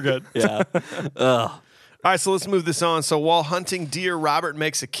good. We're good. Yeah. All right, so let's move this on. So while hunting deer, Robert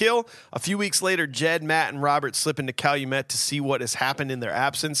makes a kill. A few weeks later, Jed, Matt, and Robert slip into Calumet to see what has happened in their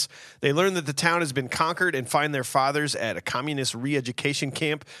absence. They learn that the town has been conquered and find their fathers at a communist re-education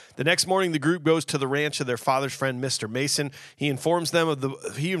camp. The next morning, the group goes to the ranch of their father's friend, Mr. Mason. He informs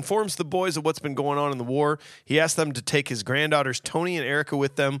the boys of what's been going on in the war. He asks them to take his granddaughters, Tony and Erica,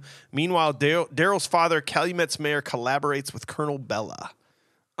 with them. Meanwhile, Daryl's father, Calumet's mayor, collaborates with Colonel Bella.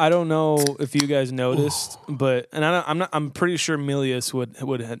 I don't know if you guys noticed, but I'm pretty sure Milius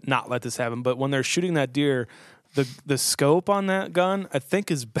would not let this happen. But when they're shooting that deer, the scope on that gun I think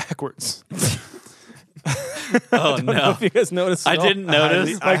is backwards. Oh I don't know no. if you guys noticed. I at all. didn't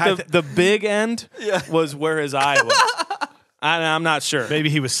notice. Like the big end was where his eye was. I'm not sure. Maybe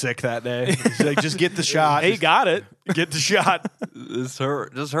he was sick that day. He's like, just get the shot. He got it. Get the shot. Just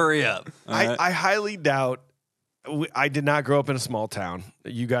hurry up. All right? I highly doubt. I did not grow up in a small town.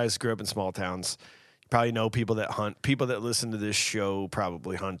 You guys grew up in small towns. probably know people that hunt. People that listen to this show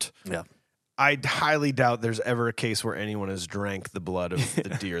probably hunt. Yeah. I highly doubt there's ever a case where anyone has drank the blood of the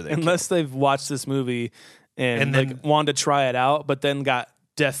deer they Unless they've watched this movie and then- like wanted to try it out, but then got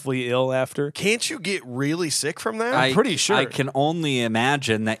deathly ill after. Can't you get really sick from that? I'm pretty sure. I can only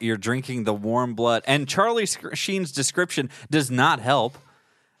imagine that you're drinking the warm blood. And Charlie Sheen's description does not help.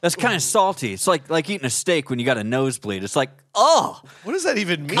 That's kind of salty. It's like eating a steak when you got a nosebleed. It's like, oh, What does that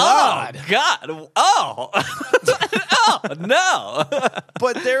even mean? God, oh, oh, no.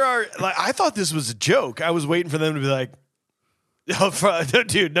 But there are like I thought this was a joke. I was waiting for them to be like, oh,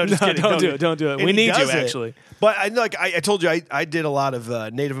 dude, no, just kidding. Don't do it. Don't do it. And We he need you, does it. actually. But I told you I did a lot of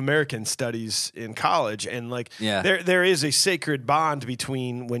Native American studies in college, and like Yeah. there is a sacred bond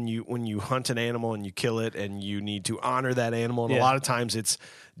between when you hunt an animal and you kill it, and you need to honor that animal. And a Yeah. lot of times it's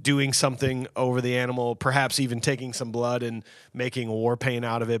doing something over the animal, perhaps even taking some blood and making a war paint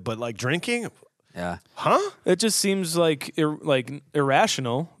out of it. But like drinking, Yeah. huh? It just seems like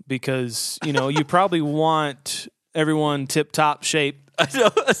irrational because you probably want everyone tip top shape. I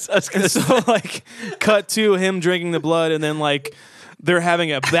know. I was gonna say. So like, cut to him drinking the blood, and then like they're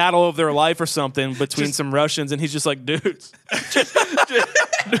having a battle of their life or something between some Russians, and he's just like, dudes,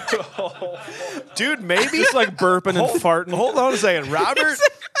 Dude, maybe just like burping and farting. Hold on a second.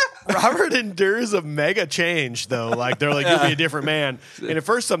 Robert endures a mega change, though. Like, they're like, you'll be a different man. And at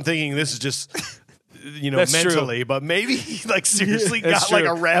first, I'm thinking this is just, That's mentally. true. But maybe he, like, seriously That's got, like,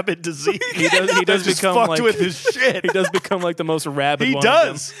 true. a rabid disease. He does just become fucked like with his shit. He does become like the most rabid. He one of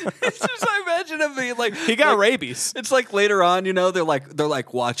them. does. It's just, I imagine him being like, He got like, rabies. It's like later on, they're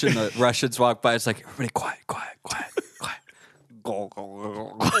like watching the Russians walk by. It's like, everybody quiet.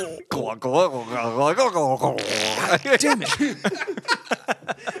 Damn it.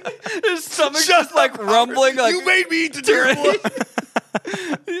 His stomach's just like rumbling. Like, You made me eat the deer blood.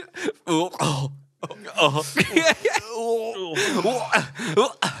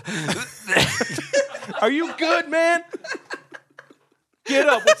 Are you good, man? Get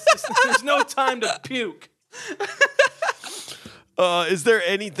up. There's no time to puke. Is there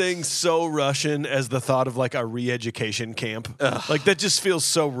anything so Russian as the thought of like a re-education camp? Like that just feels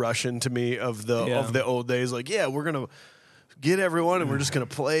so Russian to me of the old days. Like, yeah, we're gonna get everyone and we're just gonna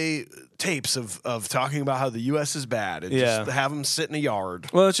play tapes of talking about how the U.S. is bad and just have them sit in a yard.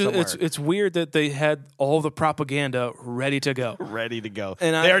 Well, it's just somewhere. it's weird that they had all the propaganda ready to go. ready to go.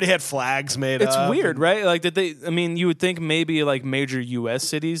 And they already had flags made It's up. weird, right? Like, you would think maybe like major U.S.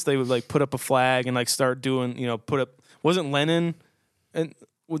 cities, they would like put up a flag and like start doing, wasn't Lenin, and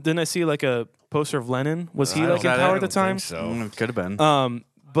didn't I see like a poster of Lenin? Was he like in power at the time? So Could have been.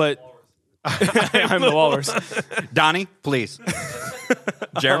 But I'm the Walrus. Donnie, please.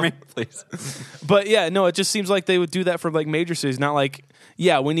 Jeremy, please. But yeah, no, it just seems like they would do that for like major cities, not like,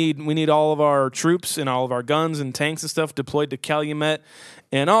 yeah, we need all of our troops and all of our guns and tanks and stuff deployed to Calumet.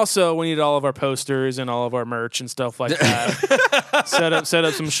 And also we need all of our posters and all of our merch and stuff like that. set up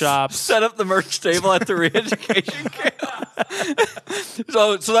some shops. Set up the merch table at the re-education camp.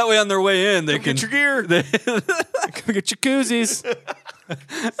 so that way on their way in, they can get your gear. Go get your koozies.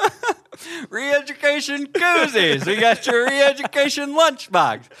 Re-education koozies. We got your re-education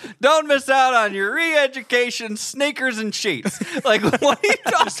lunchbox. Don't miss out on your re-education sneakers and sheets. Like, what are you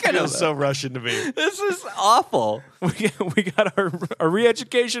talking about? feels so Russian to me. This is awful. We got our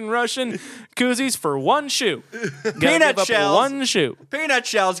re-education Russian koozies for one shoe. Gotta Peanut give up shells. one shoe. Peanut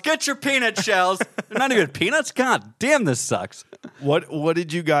shells. Get your peanut shells. They're not even peanuts. God damn, this sucks. What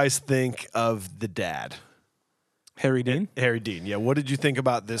did you guys think of the dad? Harry Dean. Harry Dean, yeah. What did you think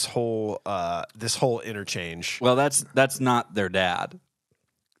about this whole interchange? Well, that's not their dad.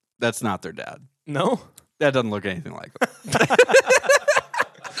 That's not their dad. No. That doesn't look anything like them.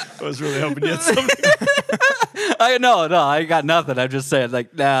 I was really hoping you had something. No, I got nothing. I'm just saying,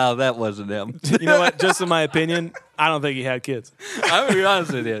 like, no, that wasn't him. You know what? Just in my opinion, I don't think he had kids. I'm gonna be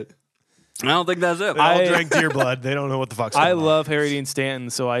honest with you. I don't think that's it. They all drank deer blood. They don't know what the fuck's going I on. love Harry Dean Stanton,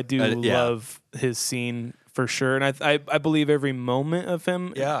 so I do yeah. love his scene for sure, and I believe every moment of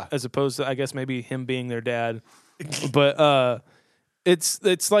him. Yeah. As opposed to, I guess, maybe him being their dad, but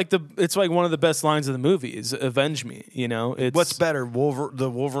it's like one of the best lines of the movie is "Avenge me." You know, it's What's better, the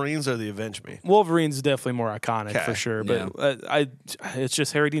Wolverines or the Avenge Me? Wolverine's definitely more iconic Okay. for sure, but it's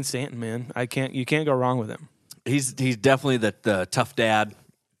just Harry Dean Stanton, man. You can't go wrong with him. He's definitely the tough dad.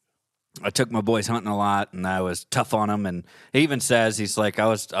 I took my boys hunting a lot, and I was tough on them. And he even says, he's like, I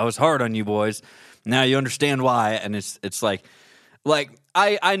was hard on you boys. Now you understand why. And it's like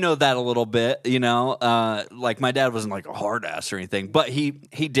I know that a little bit, you know. Like my dad wasn't like a hard ass or anything, but he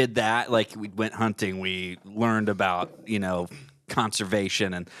did that. Like we went hunting, we learned about, you know,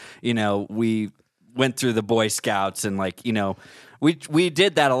 conservation, and you know we went through the Boy Scouts and like, you know, we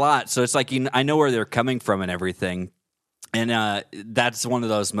did that a lot. So it's like, I know where they're coming from and everything. And that's one of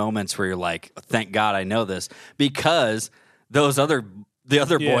those moments where you're like, thank God I know this, because the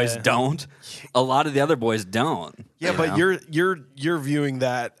other boys don't. A lot of the other boys don't. Yeah, but you're viewing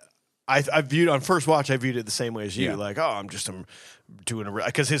that. I viewed on first watch. I viewed it the same way as you. Yeah. Like, I'm doing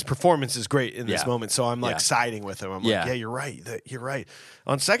because his performance is great in this moment. So I'm like siding with him. I'm like, yeah, you're right. You're right.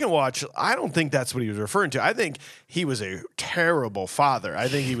 On second watch, I don't think that's what he was referring to. I think he was a terrible father. I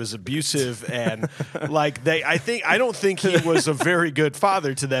think he was abusive and like I don't think he was a very good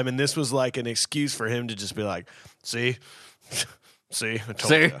father to them. And this was like an excuse for him to just be like, see, I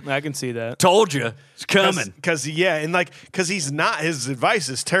told you. I can see that. Told you it's coming. Because he's not. His advice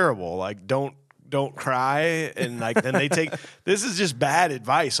is terrible. Like, don't cry, and like then they take. This is just bad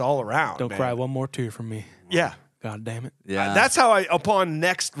advice all around. Don't cry one more tear from me. Yeah. God damn it. Yeah. That's how upon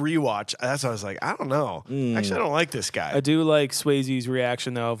next rewatch, that's how I was like, I don't know. Actually, I don't like this guy. I do like Swayze's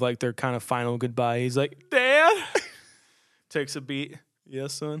reaction though of like their kind of final goodbye. He's like, Dad, takes a beat.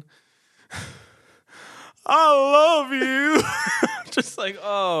 Yes, son. I love you. Just like,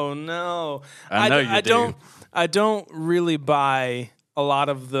 oh no. I don't really buy a lot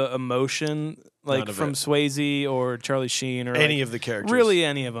of the emotion like from Swayze or Charlie Sheen or any of the characters. Really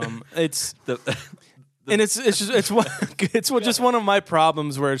any of them. It's and it's just one of my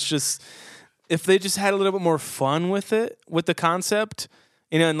problems where it's just if they just had a little bit more fun with it, with the concept,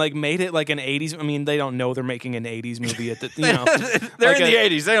 you know, and like made it like an 80s. I mean, they don't know they're making an 80s movie at the, you know. They're like in the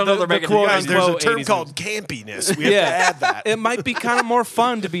 80s. They don't know they're making quote, There's a term 80s called campiness. We have to add that. It might be kind of more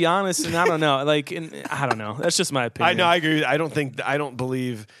fun, to be honest, and I don't know. Like, I don't know. That's just my opinion. I know, I agree. I don't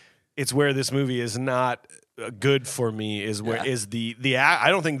believe it's where this movie is not good for me is where is the I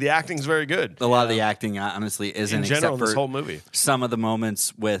don't think the acting's very good. A lot of the acting honestly isn't, in general, except for this whole movie. Some of the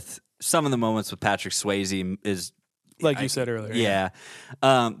moments with Patrick Swayze is like you said earlier. Yeah.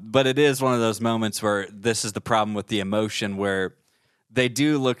 But it is one of those moments where this is the problem with the emotion, where they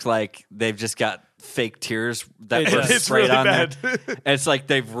do look like they've just got fake tears that were it's sprayed really on bad. there. It's like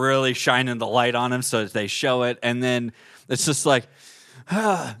they've really shining the light on him so that they show it, and then it's just like,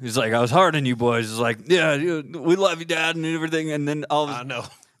 he's like, I was hard on you boys. It's like, yeah, we love you, Dad, and everything. And then I know.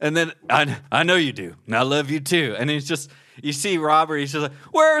 And then I know you do, and I love you too. And he's just, you see Robert, he's just like,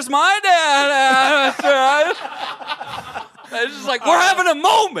 where's my dad at? It's just like, we're having a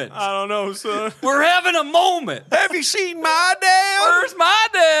moment. I don't know, son. We're having a moment. Have you seen my dad? Where's my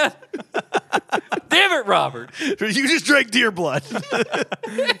dad? Damn it, Robert. You just drank deer blood.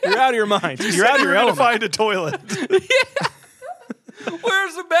 You're out of your mind. You're out of your element. Find a toilet.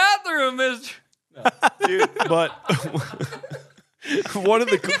 Where's the bathroom, Mister? Dude, but one of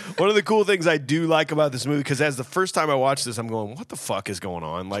the cool things I do like about this movie, because as the first time I watched this, I'm going, what the fuck is going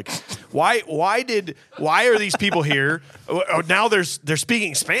on? Like, why are these people here? Oh, now they're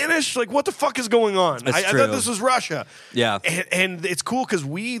speaking Spanish? Like, what the fuck is going on? I thought this was Russia. Yeah. And it's cool because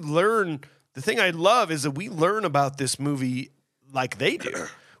we learn, the thing I love is that we learn about this movie like they do.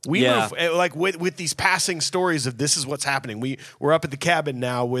 Like with these passing stories of this is what's happening. We're up at the cabin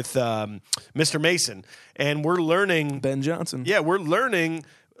now with Mr. Mason, and we're learning Ben Johnson. Yeah, we're learning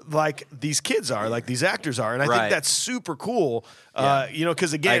like these kids are, like these actors are, and I think that's super cool. You know,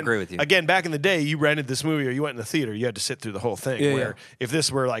 because again, I agree with you. Again, back in the day, you rented this movie or you went in the theater, you had to sit through the whole thing. Yeah, where if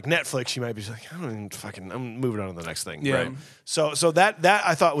this were like Netflix, you might be like, I'm moving on to the next thing. Yeah. Right? So that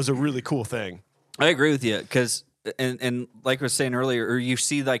I thought was a really cool thing. I agree with you, because and like I was saying earlier, or you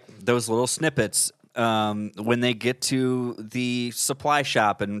see like those little snippets when they get to the supply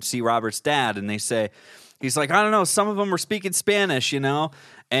shop and see Robert's dad, and they say, he's like, I don't know, some of them were speaking Spanish, you know,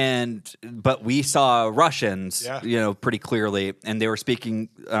 but we saw Russians, you know, pretty clearly, and they were speaking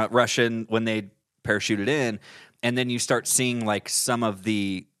Russian when they parachuted in, and then you start seeing like some of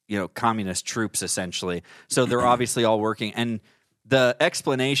the, you know, communist troops essentially, so they're obviously all working, and the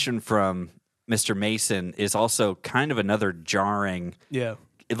explanation from Mr. Mason is also kind of another jarring. Yeah.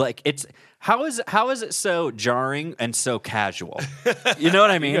 Like, it's how is it so jarring and so casual? You know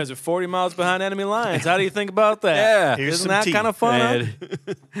what I mean? You guys are 40 miles behind enemy lines. How do you think about that? Yeah. Isn't that kind of fun?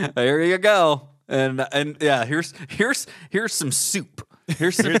 There you go. And yeah, here's some soup.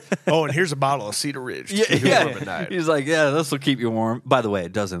 Here's some, and here's a bottle of Cedar Ridge. yeah. He's like, yeah, this will keep you warm. By the way,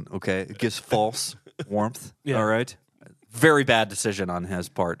 it doesn't. Okay, it gives false warmth. Yeah. All right. Very bad decision on his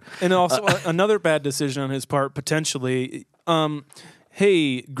part. And also another bad decision on his part, potentially.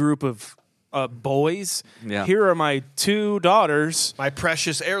 Hey, group of boys. Yeah. Here are my 2 daughters. My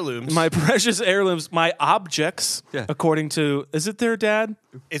precious heirlooms. My precious heirlooms, my objects, Yeah. according to, is it their dad?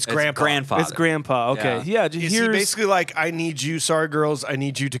 it's It's grandpa. grandfather. It's grandpa. Okay. Yeah. Is he here's, basically like, I need you, sorry girls, I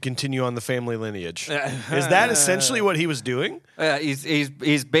need you to continue on the family lineage? Is that essentially what he was doing?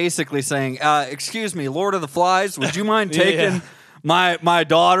 He's basically saying, "Excuse me, Lord of the Flies, would you mind Yeah. taking my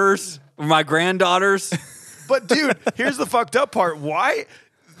daughters, or my granddaughters?" But dude, here's the fucked up part. Why?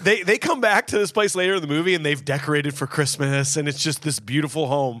 They come back to this place later in the movie and they've decorated for Christmas and it's just this beautiful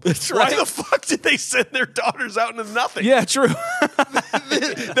home. Why right. the fuck did they send their daughters out into nothing? Yeah, true.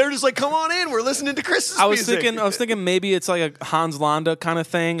 They're just like, come on in, we're listening to Christmas I was music. thinking maybe it's like a Hans Landa kind of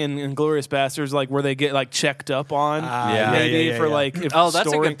thing in Glorious Bastards, like where they get like checked up on, yeah, maybe yeah, for yeah. like. If Oh, that's a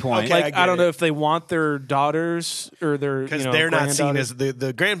storing- good point. Okay, I Like get I don't it. know if they want their daughters or their Because they're not seen granddaughters. as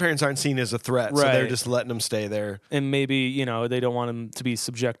the grandparents aren't seen as a threat, so they're Right. just letting them stay there. And maybe they don't want them to be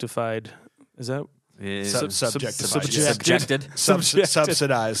subjectified. Is that Subjected. Subjected.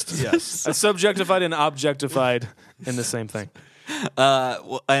 Subsidized. Yes. subjectified and objectified in the same thing?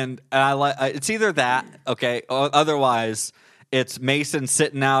 And I like it's either that, okay, or otherwise it's Mason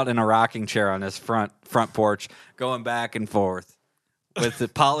sitting out in a rocking chair on his front porch, going back and forth with the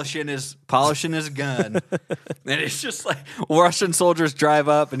polishing his gun, and it's just like Russian soldiers drive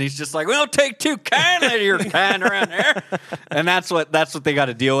up, and he's just like, "We don't take 2 kind of your kind around here," and that's what they got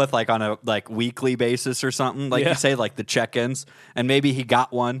to deal with, like on a weekly basis or something, like Yeah. you say, like the check-ins, and maybe he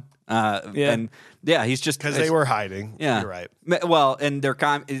got one, and yeah, he's just Because they were hiding. yeah. You're right. Well, and they're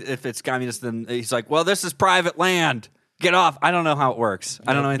if it's communist, then he's like, well, this is private land. Get off. I don't know how it works.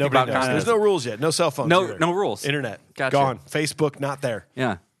 I don't know anything Nobody about knows. There's communism. no rules yet. No cell phones. No- either. no rules. Internet. Gotcha. Gone. Facebook, not there.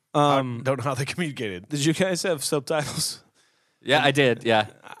 Yeah. Don't know how they communicated. Did you guys have subtitles? Yeah, I did. Yeah.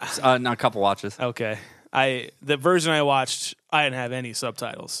 On a couple watches. Okay. The version I watched, I didn't have any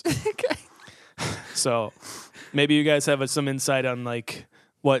subtitles. Okay. So maybe you guys have some insight on like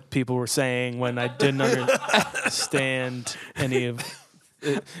what people were saying when I didn't understand any of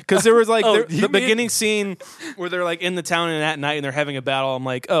it. Because there was like the beginning scene where they're like in the town and at night and they're having a battle. I'm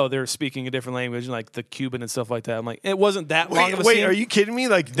like, oh, they're speaking a different language, like the Cuban and stuff like that. I'm like, it wasn't that long of a Wait, scene. are you kidding me?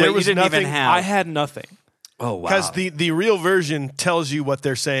 Like there you was didn't nothing. even have- I had nothing. Oh, wow. Because the real version tells you what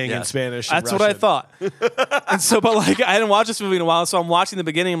they're saying in Yes. Spanish. and That's what I Russian. thought. And so, but like, I hadn't watched this movie in a while, so I'm watching the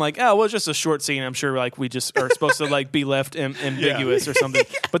beginning. I'm like, oh, well, it's just a short scene. I'm sure like we just are supposed to like be left ambiguous or something.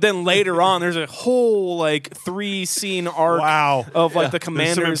 But then later on, there's a whole like 3-scene arc Wow. of like the There's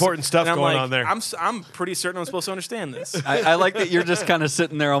commanders. some important stuff and I'm going like, on there. I'm pretty certain I'm supposed to understand this. I like that you're just kind of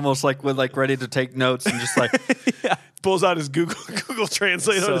sitting there almost like with like ready to take notes and just like, Pulls out his Google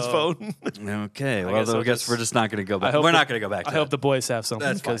Translate on his So- phone. okay, well, guess I I'll guess just- we're just not going to go back. I hope We're the- not going to go back to I hope that. the boys have something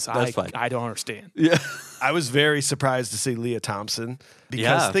That's fine. because That's fine. I don't understand. I was very surprised to see Leah Thompson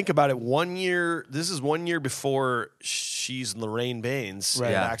because Yeah. think about it. This is 1 year before she's Lorraine Baines in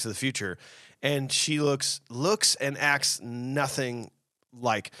Right. Yeah. Back to the Future, and she looks and acts nothing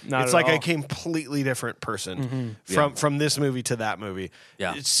like. Not it's at like a all. completely different person Yeah. from this movie to that movie.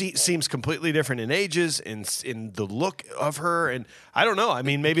 Yeah. It seems completely different in ages, in the look of her, and I don't know. I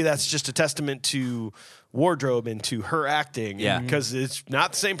mean, maybe that's just a testament to wardrobe and to her acting. Yeah. because it's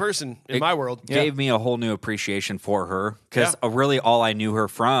not the same person in my world. Gave me a whole new appreciation for her because Yeah. really all I knew her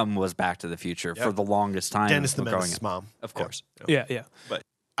from was Back to the Future Yeah. for the longest time. Dennis the growing Menace's up. mom. Of course. Yeah.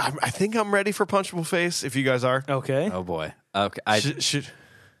 I think I'm ready for Punchable Face. If you guys are, Okay. Oh boy. Okay.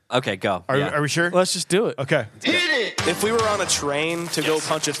 Okay, go. are, Yeah. are we sure? Let's just do it. Okay. If we were on a train to go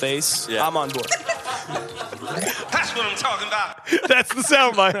punch a face, Yeah. I'm on board. That's what I'm talking about. That's the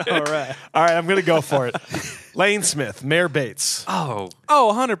soundbite. All right. All right, I'm going to go for it. Lane Smith, Mayor Bates. Oh,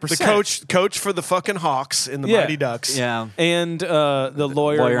 Oh, 100%. The coach for the fucking Hawks in the Yeah. Mighty Ducks. yeah. And the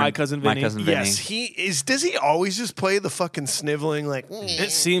lawyer, my cousin Vinny. My cousin Vinny. Yes, he is. Does he always just play the fucking sniveling like?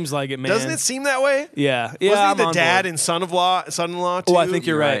 It seems like it, man. Doesn't it seem that way? Yeah. Yeah. Wasn't I'm he the on dad board. and son-in-law too? Oh, I think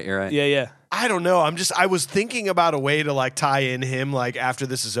you're You're right. right, you're right. Yeah. Yeah. I don't know. I was thinking about a way to like tie in him. Like after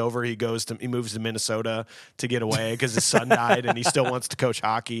this is over, he moves to Minnesota to get away because his son died and he still wants to coach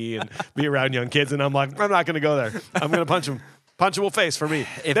hockey and be around young kids. And I'm like, I'm not going to go there. I'm going to punch him. Punchable face for me.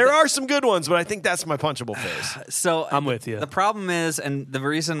 There are some good ones, but I think that's my punchable face. So I'm with you. The problem is, and the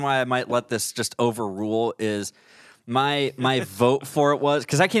reason why I might let this just overrule is my vote for it was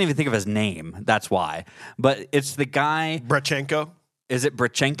because I can't even think of his name. That's why. But it's the guy. Brachenko, Is it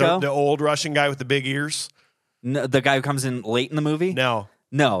Brachenko? the old Russian guy with the big ears. No, the guy who comes in late in the movie. No,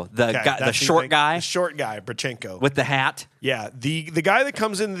 No, the Okay, guy, the that's short thing. guy The short guy, Brachenko. with the hat. Yeah, the guy that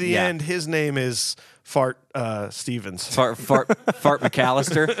comes in the Yeah. end, his name is Fart Stevens. Fart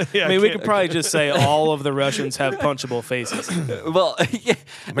McAllister. Yeah, I mean, we could probably just say all of the Russians have punchable faces. Well, yeah.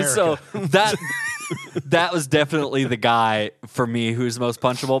 So that was definitely the guy for me who's most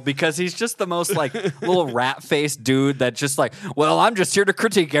punchable because he's just the most like little rat faced dude that just like, well, I'm just here to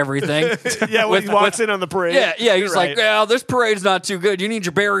critique everything. Yeah, when he walks in on the parade. Yeah, he's You're like, right. yeah, this parade's not too good. You need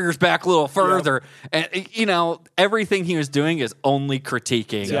your barriers back a little further. And everything he was doing is only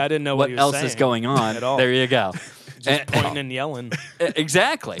critiquing. See, I didn't know what he was else saying is going on at all. There you go. Just pointing and yelling.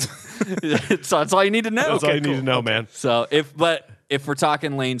 Exactly. So that's all you need to know. That's all you need to know, man. So if we're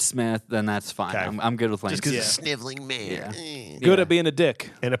talking Lane Smith, then that's fine. Okay. I'm good with Lane Just because Smith. he's a sniveling man. Good at being a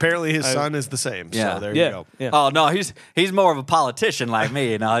dick. And apparently his son is the same. Yeah. So there Yeah. you go. Yeah. Oh no, he's more of a politician like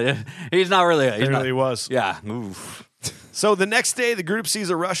me. No, he's not really. He's Apparently he not, was. Yeah. Oof. So the next day, the group sees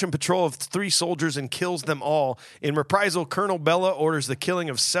a Russian patrol of 3 soldiers and kills them all. In reprisal, Colonel Bella orders the killing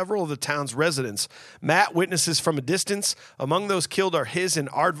of several of the town's residents. Matt witnesses from a distance. Among those killed are his and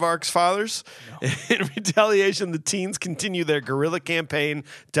Aardvark's fathers. No. In retaliation, the teens continue their guerrilla campaign,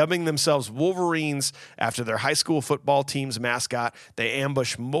 dubbing themselves Wolverines after their high school football team's mascot. They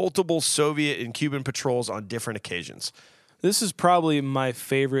ambush multiple Soviet and Cuban patrols on different occasions. This is probably my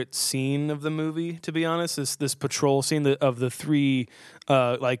favorite scene of the movie, to be honest. This patrol scene of the 3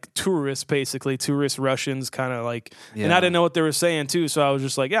 like tourists, basically tourist Russians, kind of like. And Yeah. I didn't know what they were saying too, so I was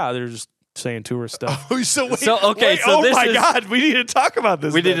just like, yeah, they're just saying tourist stuff. Oh, so wait, So, okay, wait, so oh this my is- God, we need to talk about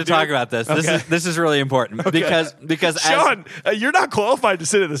this. We need then, to talk dude. about this. Okay. This is really important because as Sean, you're not qualified to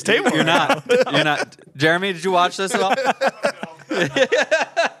sit at this table. you're not. Jeremy, did you watch this at all?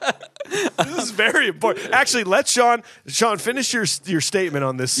 This is very important. Actually, let Sean finish your statement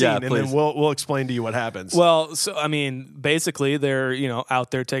on this scene, Yeah, and then please. we'll explain to you what happens. Well, so I mean, basically, they're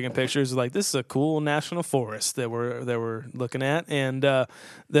out there taking pictures. Like, this is a cool national forest that we're looking at, and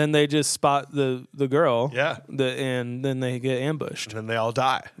then they just spot the girl. Yeah. And then they get ambushed. and then they all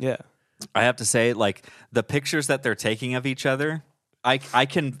die. Yeah. I have to say, like the pictures that they're taking of each other. I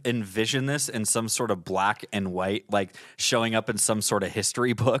can envision this in some sort of black and white, like showing up in some sort of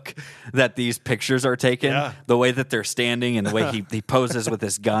history book that these pictures are taken. Yeah. The way that they're standing and the way he poses with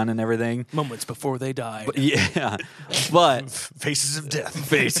his gun and everything. Moments before they died. Yeah, but Faces of death.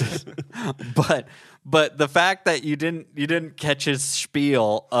 faces. but the fact that you didn't catch his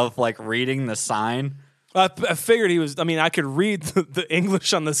spiel of like reading the sign. I figured he was. I mean, I could read the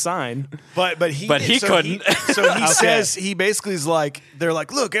English on the sign. But he couldn't. So he says he basically is like, they're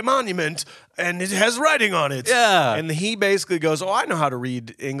like, look, a monument, and it has writing on it. Yeah. And he basically goes, oh, I know how to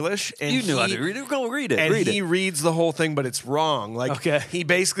read English. And You knew how to read it. Go read it. And read he it. reads the whole thing, but it's wrong. Like, Okay. he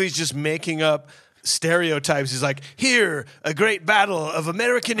basically is just making up stereotypes. He's like, here, a great battle of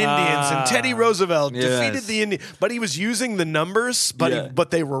American Indians, and Teddy Roosevelt defeated the Indians. But he was using the numbers, but Yeah.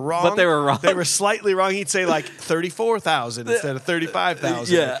 but they were wrong. But they were wrong. They were slightly wrong. He'd say like 34,000 instead of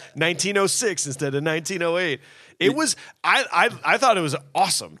 35,000. Yeah. 1906 instead of 1908. It was I thought it was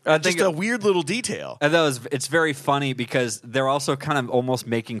awesome. I think Just a weird little detail. And it's very funny because they're also kind of almost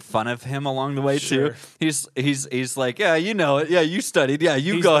making fun of him along the way Sure. too. He's like, yeah, you know it, yeah, you studied, yeah,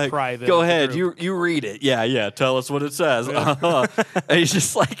 you He's go the ahead, private go of the ahead, group. you read it, yeah, tell us what it says. Uh-huh. And he's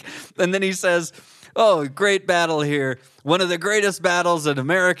just like, and then he says, oh, great battle here. One of the greatest battles in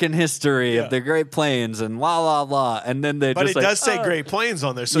American history of the Great Plains and la la la. And then they But just it like, does say Great Plains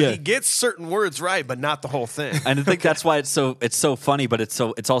on there, so Yeah. he gets certain words right, but not the whole thing. And I think that's why it's so funny, but it's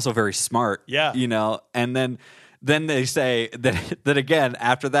also very smart. Yeah. You know, and then they say that again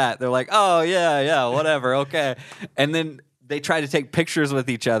after that, they're like, oh yeah, whatever, okay. And then they try to take pictures with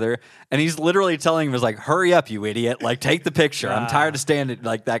each other, and he's literally telling him, "Is like, hurry up, you idiot! Like, take the picture. I'm tired of standing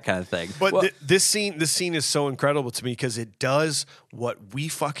like that kind of thing." But this scene is so incredible to me because it does what we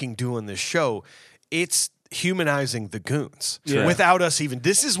fucking do on this show. It's humanizing the goons without us even.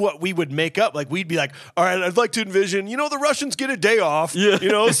 This is what we would make up. Like, we'd be like, all right, I'd like to envision, the Russians get a day off, so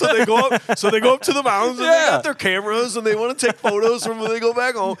they go up to the mountains and they got their cameras and they want to take photos from when they go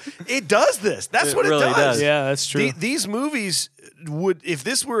back home. It does this. That's what really it does. Yeah, that's true. These movies would, if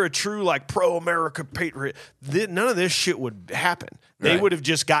this were a true like pro-America patriot, none of this shit would happen. They Right. would have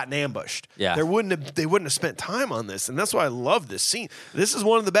just gotten ambushed. Yeah. They wouldn't have spent time on this. And that's why I love this scene. This is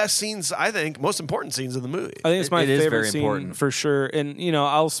one of the best scenes, I think, most important scenes of the movie. I think it's my It is favorite very scene important. for sure. And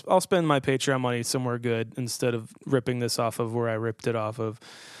I'll spend my Patreon money somewhere good instead of ripping this off of where I ripped it off of,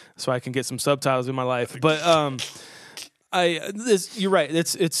 so I can get some subtitles in my life. But you're right.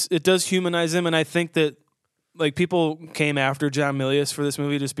 It does humanize him, and I think that like people came after John Milius for this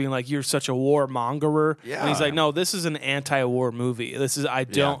movie, just being like, "You're such a warmonger." Yeah. And he's like, "No, this is an anti-war movie. This is I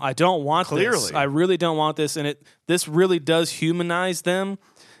don't want this. Clearly. I really don't want this." And this really does humanize them,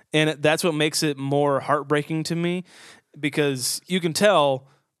 and that's what makes it more heartbreaking to me, because you can tell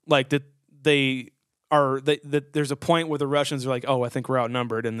like that that there's a point where the Russians are like, "Oh, I think we're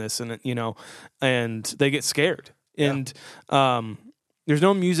outnumbered in this," and and they get scared. Yeah. And there's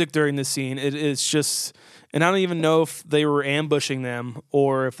no music during this scene. It's just. And I don't even know if they were ambushing them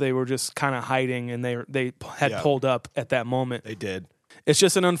or if they were just kind of hiding and they had pulled up at that moment. They did. It's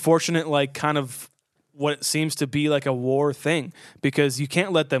just an unfortunate, like, kind of what it seems to be like a war thing, because you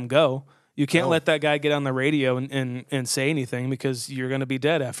can't let them go. You can't let that guy get on the radio and say anything, because you're going to be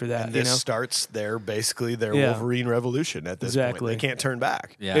dead after that. And this starts their Wolverine revolution at this point. They can't turn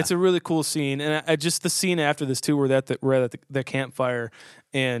back. Yeah. It's a really cool scene. And I just the scene after this, too, we're at the campfire,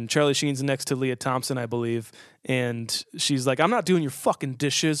 and Charlie Sheen's next to Leah Thompson, I believe. And she's like, "I'm not doing your fucking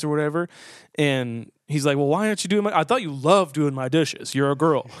dishes," or whatever. And he's like, "Well, why aren't you doing I thought you loved doing my dishes. You're a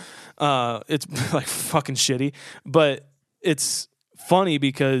girl." It's like fucking shitty. But it's funny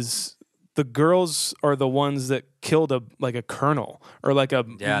because the girls are the ones that killed a colonel or like a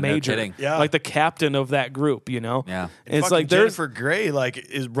major, like the captain of that group, Yeah, and it's like Jennifer Grey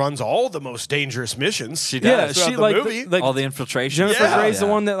runs all the most dangerous missions. She does. She the movie, all the infiltration. Jennifer Grey's the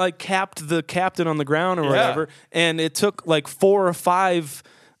one that like capped the captain on the ground or whatever, and it took like 4 or 5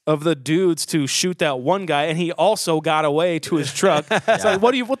 of the dudes to shoot that one guy, and he also got away to his truck. It's like,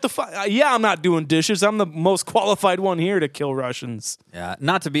 what the fuck? Yeah, I'm not doing dishes. I'm the most qualified one here to kill Russians. Yeah,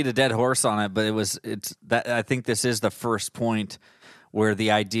 not to beat a dead horse on it, but it's that I think this is the first point where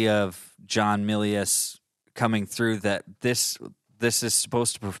the idea of John Milius coming through, that this is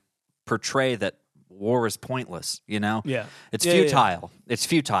supposed to portray that war is pointless, Yeah. It's futile. Yeah. It's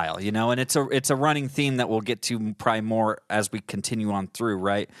futile, and it's a running theme that we'll get to probably more as we continue on through,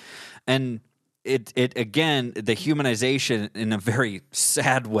 right? And it again, the humanization in a very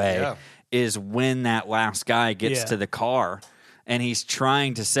sad way is when that last guy gets to the car and he's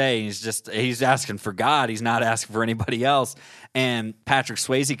trying to say, he's asking for God, he's not asking for anybody else. And Patrick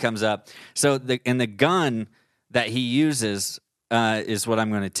Swayze comes up. So the gun that he uses is what I'm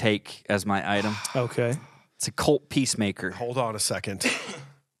going to take as my item. Okay. It's a Colt Peacemaker. Hold on a second.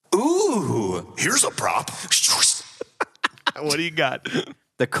 Ooh, here's a prop. What do you got?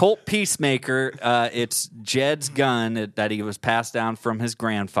 The Colt Peacemaker, it's Jed's gun that he was passed down from his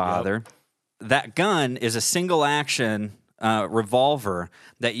grandfather. Yep. That gun is a single action revolver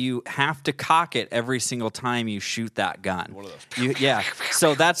that you have to cock it every single time you shoot that gun. One of those.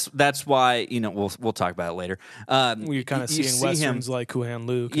 So that's why we'll talk about it later. You kind of see in westerns like Cool Hand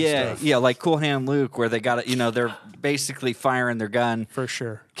Luke. Like Cool Hand Luke, where they got it. They're basically firing their gun for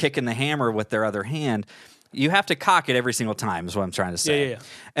sure, kicking the hammer with their other hand. You have to cock it every single time, is what I'm trying to say. Yeah.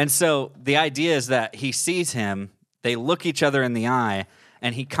 And so the idea is that he sees him, they look each other in the eye,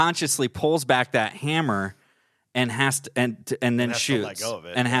 and he consciously pulls back that hammer and has to and then shoots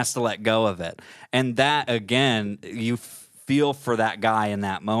and has to let go of it. And that, again, you feel for that guy in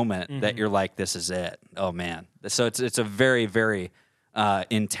that moment that you're like, this is it. Oh man. So it's a very, very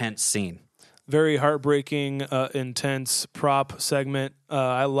intense scene. Very heartbreaking, intense prop segment.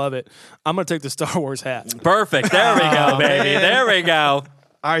 I love it. I'm going to take the Star Wars hat. Perfect. There we go, baby. Man. There we go.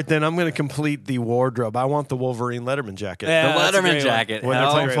 All right, then I'm going to complete the wardrobe. I want the Wolverine Letterman jacket. Yeah, the Letterman jacket. When they're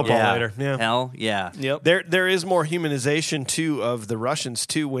playing football later. Yeah. Hell yeah. Yep. There is more humanization too of the Russians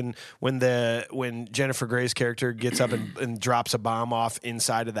too when Jennifer Grey's character gets up and drops a bomb off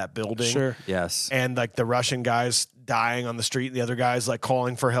inside of that building. Sure. Yes. And like the Russian guys dying on the street, and the other guys like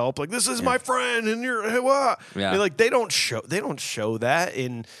calling for help, like this is my friend, and you're what? Yeah. Like they don't show that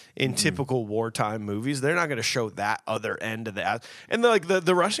in typical wartime movies. They're not going to show that other end of that. And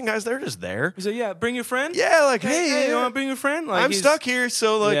the Russian guys, they're just there. He said, "Yeah, bring your friend." Yeah, like hey, you want to bring your friend? Like, I'm stuck here,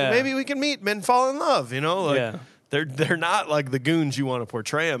 so like maybe we can meet and fall in love. They're not like the goons you want to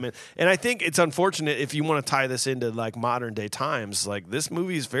portray them. And I think it's unfortunate if you want to tie this into like modern day times. Like this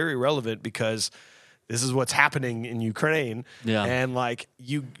movie is very relevant because this is what's happening in Ukraine. Yeah. And like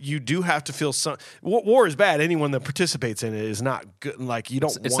you do have to feel some war is bad. Anyone that participates in it is not good. Like you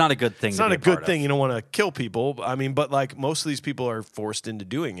don't. It's not a good thing. It's not a good thing. You don't want to kill people. I mean, but like most of these people are forced into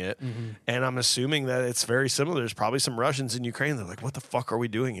doing it, and I'm assuming that it's very similar. There's probably some Russians in Ukraine that are like, "What the fuck are we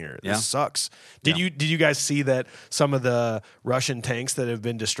doing here? This sucks." Did you guys see that some of the Russian tanks that have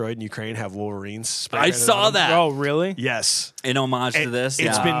been destroyed in Ukraine have Wolverines? I saw that. Oh, really? Yes. In homage to this,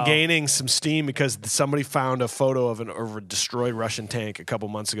 It's been gaining some steam because somebody found a photo of a destroyed Russian tank a couple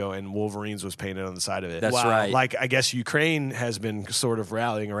months ago, and Wolverines was painted on the side of it. That's right. Like, I guess Ukraine has been sort of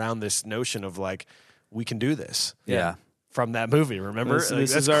rallying around this notion of like, we can do this. Yeah. From that movie, remember? This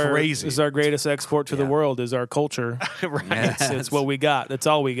That's is our, crazy. This is our greatest export to the world. Is our culture. Right. It's what we got. That's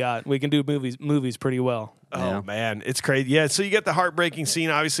all we got. We can do movies pretty well. Oh man, it's crazy. Yeah, so you get the heartbreaking scene,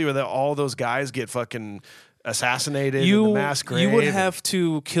 obviously, where all those guys get fucking assassinated in the mass grave. You would have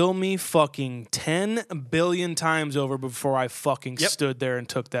to kill me fucking 10 billion times over before I fucking stood there and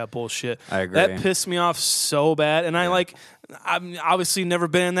took that bullshit. I agree. That pissed me off so bad. And I've obviously never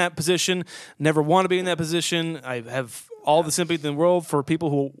been in that position, never want to be in that position. I have all the sympathy in the world for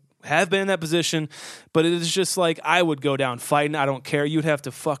people who have been in that position, but it is just like I would go down fighting. I don't care. You'd have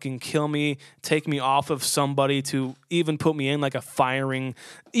to fucking kill me, take me off of somebody to even put me in like a firing,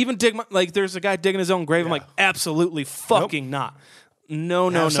 even dig my, like there's a guy digging his own grave. I'm like, absolutely fucking not. No.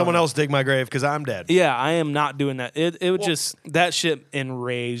 Someone else dig my grave because I'm dead. Yeah, I am not doing that. It would just, that shit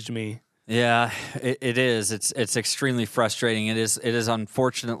enraged me. Yeah, it is. It's extremely frustrating. It is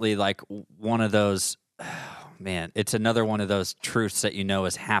unfortunately like one of those. Man, it's another one of those truths that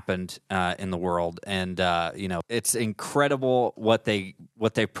has happened in the world, and it's incredible what they've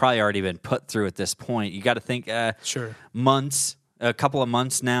probably already been put through at this point. You got to think, a couple of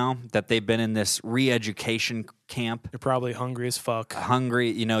months now that they've been in this re-education camp. You're probably hungry as fuck.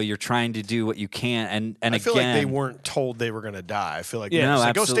 You're trying to do what you can, and I feel like they weren't told they were going to die. I feel like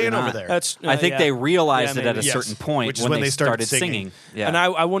go stand over there. I think they realized it at a certain point which is when they started singing. Yeah. And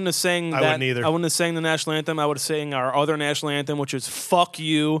I wouldn't have sang that. I wouldn't either. I wouldn't have sang the national anthem. I would have sang our other national anthem, which is "Fuck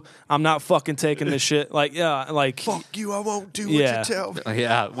you." I'm not fucking taking this shit. Like fuck you. I won't do what you tell me.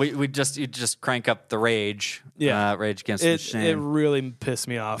 Yeah, you just crank up the rage. Yeah, Rage Against the Machine. It really pissed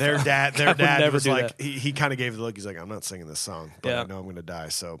me off. Their dad never was do like, that. he kind of gave the look. He's like, I'm not singing this song, but I know I'm going to die,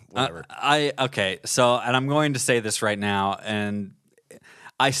 so whatever. And I'm going to say this right now, and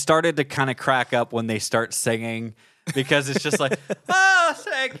I started to kind of crack up when they start singing because it's just like, oh,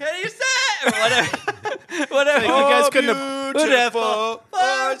 say, can you say it? Or whatever. You guys couldn't have. Beautiful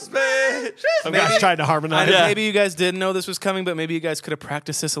Some guys trying to harmonize. Maybe you guys didn't know this was coming, but maybe you guys could have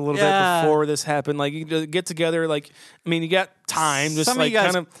practiced this a little bit before this happened. Like, you could get together. Like, I mean, you got time. Just like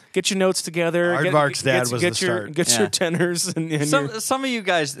kind of get your notes together. Aardvark's dad was the start. Get your tenors and some of you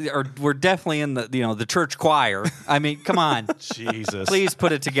guys were definitely in the church choir. I mean, come on, Jesus, please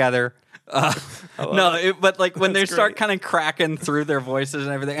put it together. But like when they start kind of cracking through their voices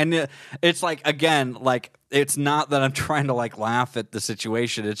and everything, and it's like again, like it's not that I'm trying to like laugh at the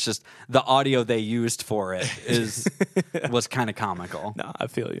situation. It's just the audio they used for it was kind of comical. No, I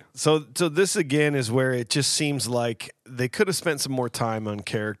feel you. So this again is where it just seems like they could have spent some more time on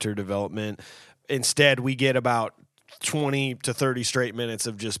character development. Instead, we get about 20 to 30 straight minutes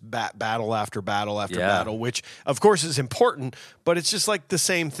of just battle after battle after battle, which of course is important, but it's just like the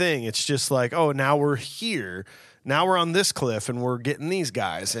same thing. It's just like, oh, now we're here. Now we're on this cliff and we're getting these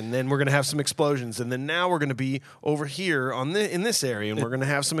guys, and then we're going to have some explosions, and then now we're going to be over here in this area, and we're going to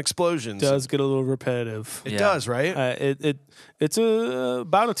have some explosions. It does get a little repetitive. It does, right? It's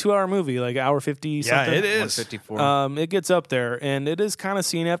about a 2-hour movie, like hour 50 something. Yeah, it is. 154. It gets up there, and it is kind of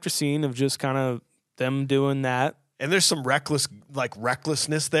scene after scene of just kind of them doing that. And there's some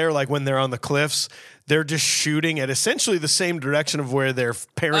recklessness there. Like when they're on the cliffs, they're just shooting at essentially the same direction of where their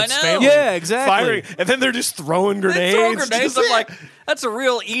parents' family firing. And then they're just throwing grenades. They throw grenades. I'm like, that's a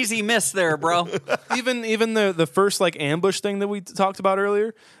real easy miss there, bro. Even the first like ambush thing that we talked about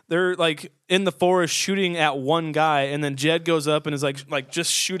earlier, they're like in the forest shooting at one guy, and then Jed goes up and is like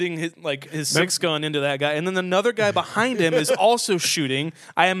just shooting his six gun into that guy, and then another guy behind him is also shooting.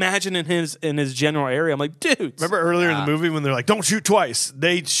 I imagine in his general area. I'm like, dude. Remember earlier in the movie when they're like, "Don't shoot twice"?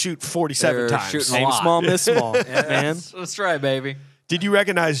 They shoot 47 times. Aim small, miss small, man. Let's try, baby. Did you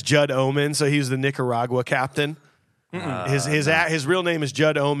recognize Judd Omen? So he was the Nicaragua captain. His real name is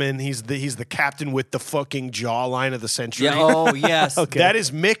Judd Omen. He's the captain with the fucking jawline of the century. Yeah. Oh yes. Okay. That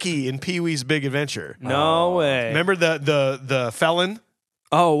is Mickey in Pee-wee's Big Adventure. No way. Remember the felon?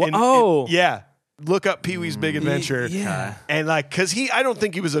 Yeah. Look up Pee-wee's Big Adventure. Yeah. And because I don't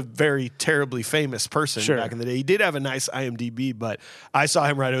think he was a very terribly famous person back in the day. He did have a nice IMDb, but I saw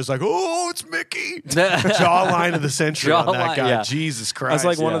him right. I was like, oh, it's Mickey. Jawline of the century on that guy. Yeah. Jesus Christ.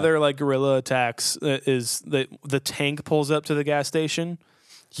 That's like one of their like guerrilla attacks is that the tank pulls up to the gas station.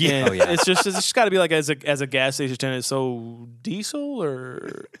 Yeah. And it's just got to be like as a gas station attendant. So diesel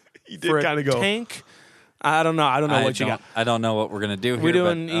or he did kind of go tank. I don't know. I don't know what you got. I don't know what we're gonna do here. We're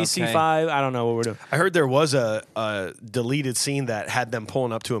doing but, EC5. okay. I don't know what we're doing. I heard there was a deleted scene that had them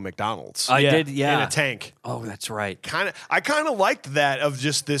pulling up to a McDonald's I Yeah. did, yeah. in a tank. Oh, that's right. I kind of liked that of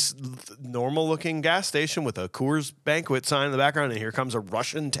just this normal looking gas station with a Coors Banquet sign in the background, and here comes a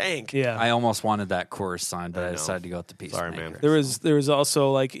Russian tank. Yeah. I almost wanted that Coors sign, but I know. decided to go with the Peacemaker. Sorry, man. There was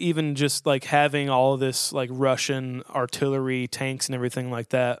also like even just like having all of this like Russian artillery tanks and everything like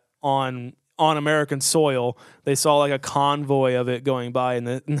that on American soil. They saw like a convoy of it going by, and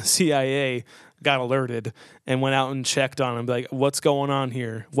the CIA got alerted and went out and checked on them, like, what's going on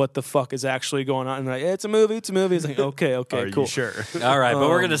here? What the fuck is actually going on? And like, it's a movie. It's like, okay, Are cool. you sure? All right, but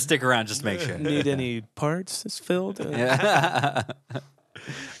we're gonna stick around just to make sure. Need any parts that's filled?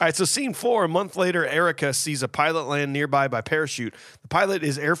 All right, so scene 4, a month later, Erica sees a pilot land nearby by parachute. The pilot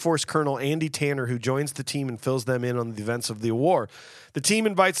is Air Force Colonel Andy Tanner, who joins the team and fills them in on the events of the war. The team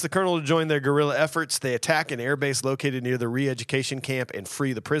invites the colonel to join their guerrilla efforts. They attack an airbase located near the re-education camp and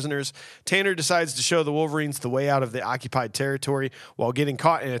free the prisoners. Tanner decides to show the Wolverines the way out of the occupied territory. While getting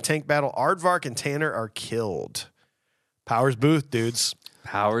caught in a tank battle, Aardvark and Tanner are killed. Powers Booth, dudes.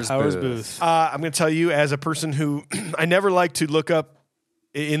 Powers Booth. I'm going to tell you, as a person who I never like to look up,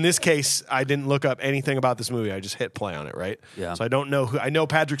 in this case, I didn't look up anything about this movie. I just hit play on it, right? Yeah. So I don't know who. I know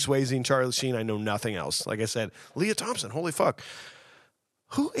Patrick Swayze and Charlie Sheen. I know nothing else. Like I said, Leah Thompson. Holy fuck.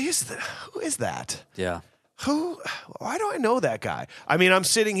 Who is that? Who is that? Yeah. Why do I know that guy? I mean, I'm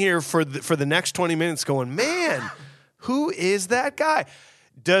sitting here for the next 20 minutes going, man, who is that guy?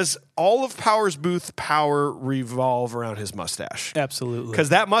 Does all of Powers Booth's power revolve around his mustache? Absolutely. Because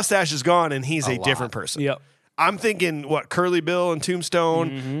that mustache is gone and he's a lot. different person. Yep. I'm thinking, what, Curly Bill and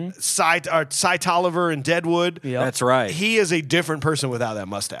Tombstone, Cy Tolliver and Deadwood. Yep. That's right. He is a different person without that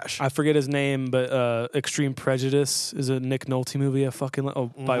mustache. I forget his name, but Extreme Prejudice is a Nick Nolte movie.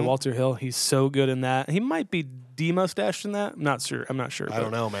 By Walter Hill. He's so good in that. He might be demustached in that. I'm not sure. I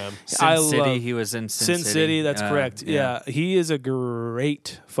don't know, man. Sin City. He was in Sin City. That's correct. Yeah, he is a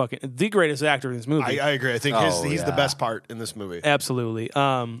the greatest actor in this movie. I agree. I think he's the best part in this movie. Absolutely.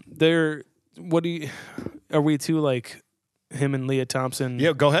 Are we too like him and Leah Thompson?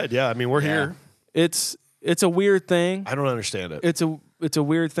 Yeah, go ahead. Yeah, I mean, we're here. It's a weird thing. I don't understand it. It's a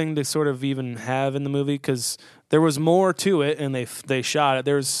weird thing to sort of even have in the movie because there was more to it, and they shot it.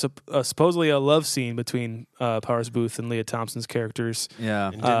 There was supposedly a love scene between Powers Booth and Leah Thompson's characters.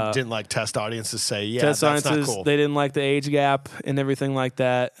 Yeah. And didn't like test audiences say, yeah, Test that's audiences, not cool. they didn't like the age gap and everything like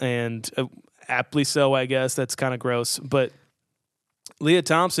that, and aptly so, I guess. That's kind of gross, but Leah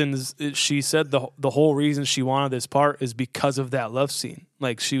Thompson, she said the whole reason she wanted this part is because of that love scene.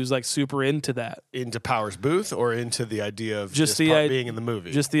 Like, she was like super into that. Into Powers Booth or into the idea of Just this the part being in the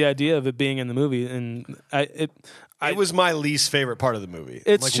movie? Just the idea of it being in the movie. And it was my least favorite part of the movie.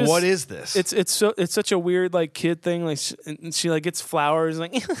 It's like, just, what is this? It's such a weird like kid thing. Like she like gets flowers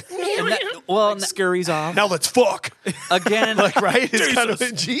like scurries off. Now let's fuck. Again, Like, right? It's kind of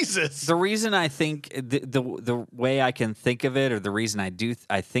Jesus. the reason I think the way I can think of it, or the reason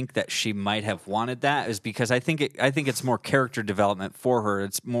I think that she might have wanted that, is because I think it's more character development for her.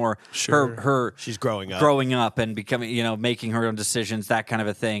 It's more her She's growing up and becoming, making her own decisions, that kind of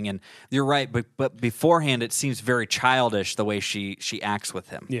a thing. And you're right, but beforehand it seems very childish the way she acts with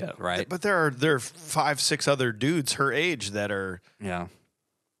him. Yeah. Right. But there are 5-6 other dudes her age that are, Yeah.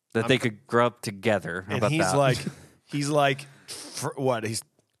 That they could grow up together. How and about he's that? what? He's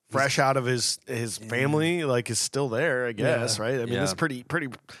fresh out of his family, like is still there, I guess, right? I mean, Yeah. it's pretty.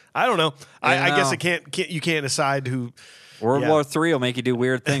 I don't know. I know. guess you can't decide who. World War III will make you do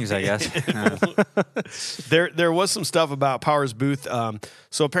weird things, I guess. There was some stuff about Powers Booth.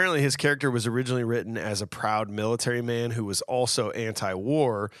 So apparently his character was originally written as a proud military man who was also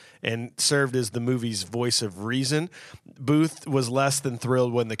anti-war and served as the movie's voice of reason. Booth was less than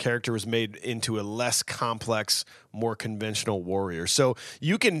thrilled when the character was made into a less complex, more conventional warrior. So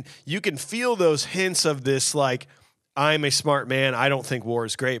you can feel those hints of this, like, I'm a smart man. I don't think war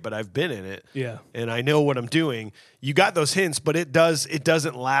is great, but I've been in it. Yeah. And I know what I'm doing. You got those hints, but it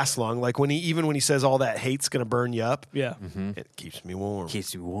doesn't last long. Like when he says all that hate's going to burn you up. Yeah. It keeps me warm.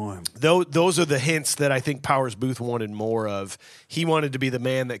 Keeps you warm. Those are the hints that I think Powers Booth wanted more of. He wanted to be the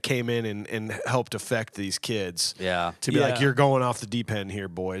man that came in and helped affect these kids. Yeah. To be Yeah. like, you're going off the deep end here,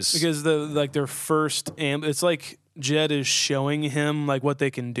 boys. Because their first it's like Jed is showing him like what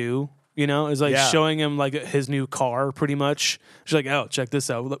they can do. It's like showing him like his new car, pretty much. She's like, "Oh, check this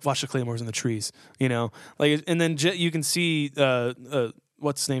out! Look, watch the claymores in the trees." Like, and then you can see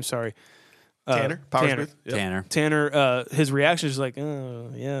what's his name? Sorry, Tanner? Powers Tanner. Booth? Yep. Tanner. Tanner, his reaction is like,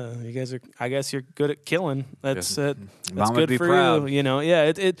 "Oh yeah, you guys are. I guess you're good at killing. That's it. That's Mom would good be for proud." you. You know,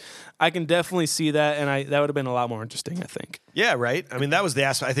 yeah. I can definitely see that, and that would have been a lot more interesting. I think. Yeah, right? I mean, that was the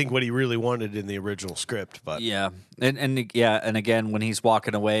aspect, I think, what he really wanted in the original script. But Yeah, and again, when he's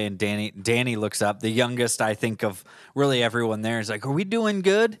walking away and Danny looks up, the youngest, I think, of really everyone there is like, "Are we doing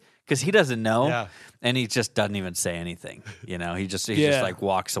good?" Because he doesn't know. Yeah. And he just doesn't even say anything. You know, he just Yeah. like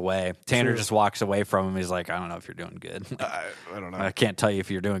walks away. Tanner True. just walks away from him. He's like, I don't know if you're doing good. I don't know. I can't tell you if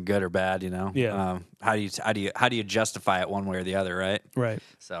you're doing good or bad. You know. Yeah. How do you justify it one way or the other? Right. Right.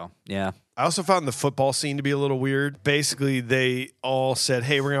 So yeah. I also found the football scene to be a little weird. Basically, they all said,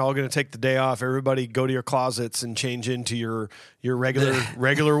 "Hey, we're all going to take the day off. Everybody, go to your closets and change into your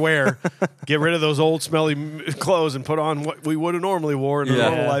regular wear. Get rid of those old smelly clothes and put on what we would have normally wore in a Yeah.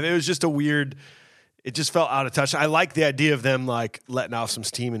 normal life." It was just a weird. It just felt out of touch. I like the idea of them like letting off some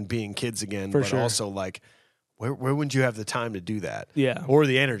steam and being kids again, For but sure. also like, where wouldn't you have the time to do that? Yeah. or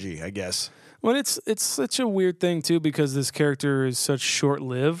the energy, I guess. Well, it's such a weird thing too because this character is such short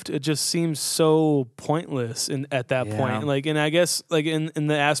lived. It just seems so pointless at that Yeah. point. Like, and I guess like in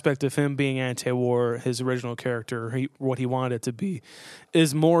the aspect of him being anti-war, his original character, what he wanted it to be,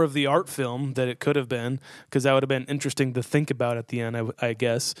 is more of the art film that it could have been because that would have been interesting to think about at the end. I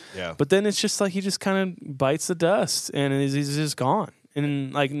guess. Yeah. But then it's just like he just kind of bites the dust and he's just gone,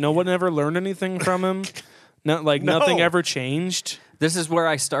 and like no one ever learned anything from him. Nothing ever changed. This is where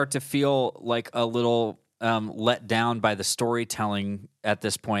I start to feel like a little let down by the storytelling at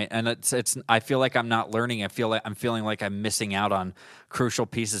this point, and it's. I feel like I'm not learning. I'm feeling like I'm missing out on crucial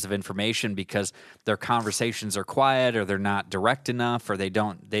pieces of information because their conversations are quiet, or they're not direct enough, or they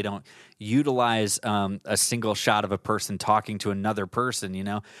don't utilize a single shot of a person talking to another person. You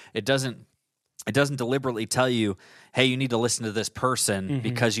know, it doesn't deliberately tell you, hey, you need to listen to this person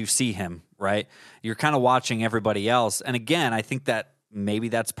because you see him, right? You're kind of watching everybody else. And again, I think that maybe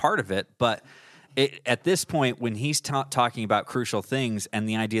that's part of it. But at this point, when he's talking about crucial things and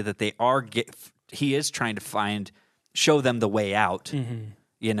the idea that he is trying to show them the way out,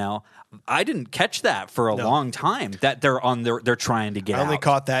 you know, I didn't catch that for a long time, that they're trying to get out. I only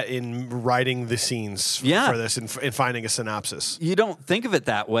caught that in writing the scenes for this and finding a synopsis. You don't think of it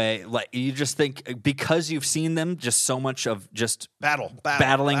that way. Like you just think because you've seen them just so much of just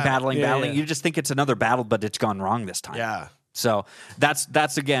battling. Yeah. You just think it's another battle, but it's gone wrong this time. Yeah. So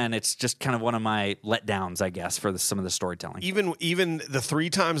that's again, it's just kind of one of my letdowns, I guess, for some of the storytelling. Even the 3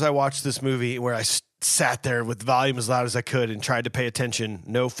 times I watched this movie where I sat there with volume as loud as I could and tried to pay attention,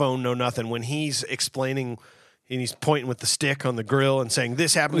 no phone, no nothing. When he's explaining and he's pointing with the stick on the grill and saying,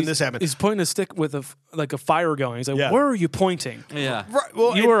 this happened and this happened. He's pointing a stick with a fire going. He's like, Yeah. where are you pointing? Yeah. Right,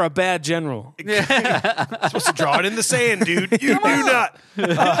 well, You are a bad general. supposed to draw it in the sand, dude. You do not.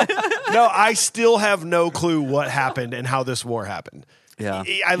 No, I still have no clue what happened and how this war happened. Yeah.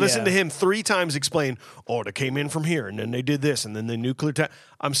 I listened Yeah. to him 3 times explain, they came in from here and then they did this and then the nuclear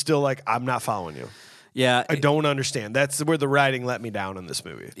I'm still like, I'm not following you. Yeah. I don't understand. That's where the writing let me down in this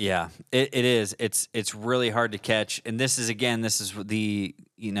movie. Yeah, it is. It's really hard to catch. And this is the,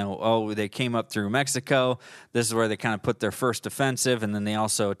 they came up through Mexico. This is where they kind of put their first offensive, and then they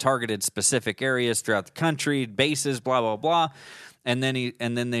also targeted specific areas throughout the country, bases, blah, blah, blah. And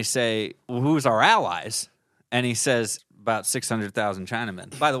then they say, well, who's our allies? And he says about 600,000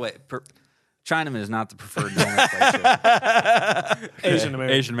 Chinamen. By the way, Chinaman is not the preferred nomenclature. Asian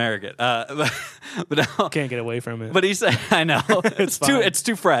American. Asian American. But Can't get away from it. But he said, I know it's fine.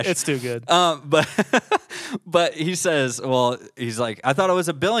 too fresh. It's too good. But he says, well, he's like, I thought it was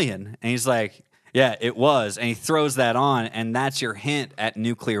 $1 billion, and he's like, yeah, it was, and he throws that on, and that's your hint at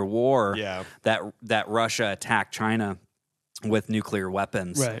nuclear war. Yeah. that Russia attacked China with nuclear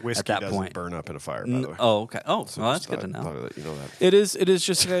weapons. Right. Whiskey at that doesn't point. burn up in a fire, by the way. Oh, okay. Oh, So well, that's just good to thought know. I'd let you know that. It is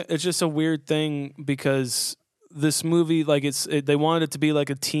just it's just a weird thing because this movie, like they wanted it to be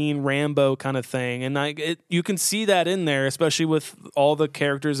like a teen Rambo kind of thing, and you can see that in there, especially with all the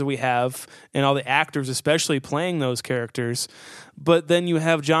characters that we have and all the actors, especially playing those characters. But then you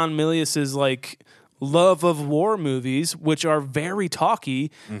have John Milius's like love of war movies, which are very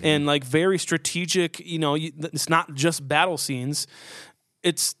talky and like very strategic. You know, it's not just battle scenes.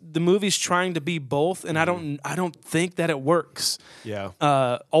 It's the movie's trying to be both, and I don't think that it works. Yeah.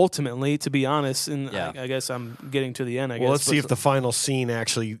 Ultimately, to be honest, and Yeah. I guess I'm getting to the end. Well, let's see if the final scene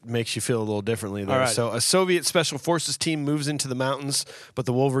actually makes you feel a little differently there. All right. So, a Soviet Special Forces team moves into the mountains, but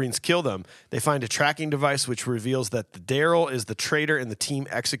the Wolverines kill them. They find a tracking device which reveals that Daryl is the traitor and the team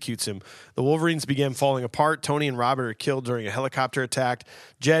executes him. The Wolverines begin falling apart. Tony and Robert are killed during a helicopter attack.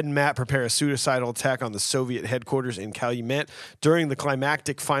 Jed and Matt prepare a suicidal attack on the Soviet headquarters in Calumet. During the climactic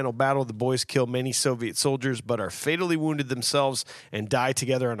climactic final battle, the boys kill many Soviet soldiers but are fatally wounded themselves and die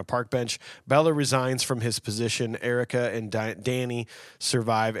together on a park bench. Bella resigns from his position. Erica and Danny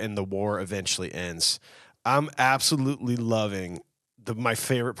survive, and the war eventually ends. I'm absolutely loving my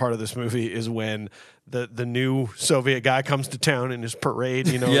favorite part of this movie is when the new Soviet guy comes to town in his parade,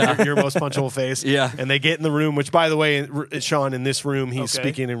 your most punchable face. Yeah. And they get in the room, which, by the way, Sean, in this room, he's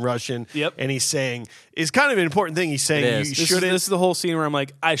speaking in Russian. Yep. And he's saying, is kind of an important thing. He's saying you shouldn't. This is the whole scene where I'm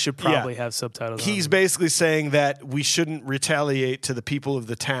like, I should probably have subtitles on. He's basically saying that we shouldn't retaliate to the people of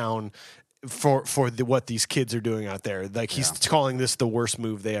the town for what these kids are doing out there. Like he's calling this the worst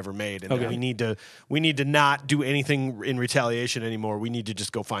move they ever made, and that we need to not do anything in retaliation anymore. We need to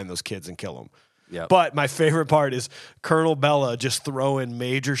just go find those kids and kill them. Yep. But my favorite part is Colonel Bella just throwing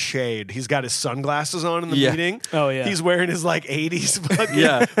major shade. He's got his sunglasses on in the meeting. Oh, yeah. He's wearing his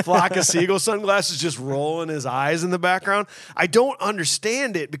 80s flock of seagull sunglasses, just rolling his eyes in the background. I don't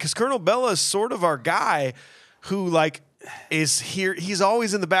understand it because Colonel Bella is sort of our guy who is here. He's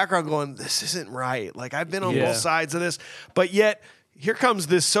always in the background going, this isn't right. Like I've been on both sides of this, but yet here comes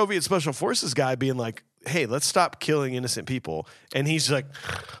this Soviet Special Forces guy being like, hey, let's stop killing innocent people. And he's like,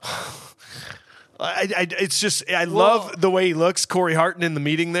 I love the way he looks, Corey Harton in the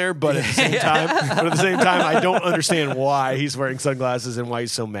meeting there, but at the same time, I don't understand why he's wearing sunglasses and why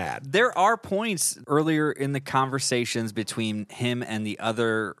he's so mad. There are points earlier in the conversations between him and the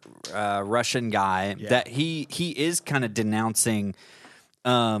other Russian guy that he is kind of denouncing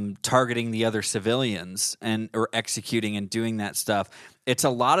targeting the other civilians or executing and doing that stuff. It's a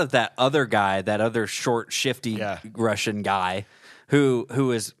lot of that other guy, that other short, shifty Russian guy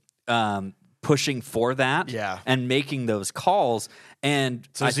who is pushing for that and making those calls. And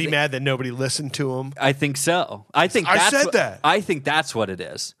so is he mad that nobody listened to him? I think so. I think that's what it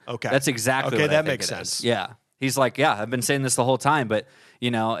is. Okay. That's exactly what that I think makes sense. Is. Yeah. He's like, I've been saying this the whole time, but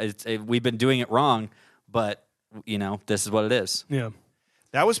we've been doing it wrong, but this is what it is. Yeah.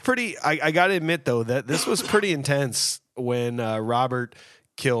 That was pretty, I got to admit though, that this was pretty intense when Robert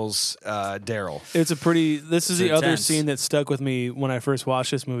kills Daryl. This is the other scene that stuck with me when I first watched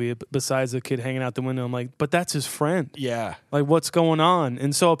this movie, besides the kid hanging out the window. I'm like, but that's his friend. Yeah. Like, what's going on?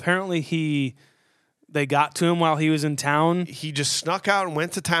 And so apparently they got to him while he was in town. He just snuck out and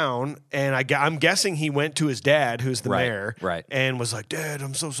went to town, and I'm guessing he went to his dad, who's the mayor, and was like, Dad,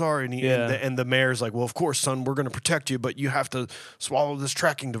 I'm so sorry. And the mayor's like, well, of course, son, we're going to protect you, but you have to swallow this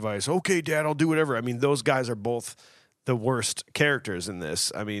tracking device. Okay, Dad, I'll do whatever. I mean, those guys are both the worst characters in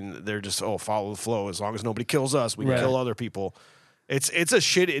this. I mean, they're just, follow the flow. As long as nobody kills us, we can kill other people. It's a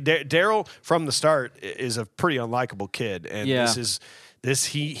shitty. Daryl from the start is a pretty unlikable kid, and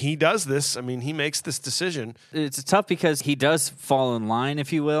he does this. I mean, he makes this decision. It's tough because he does fall in line,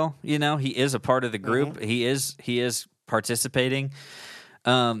 if you will. He is a part of the group. Mm-hmm. He is participating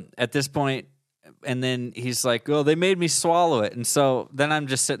at this point. And then he's like, "Oh, they made me swallow it," and so then I'm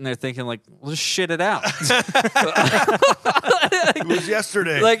just sitting there thinking, like, "Well, just shit it out." It was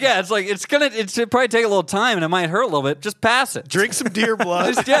yesterday. It'll probably take a little time, and it might hurt a little bit. Just pass it. Drink some deer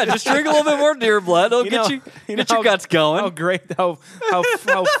blood. just drink a little bit more deer blood. It'll get your guts going. How great! How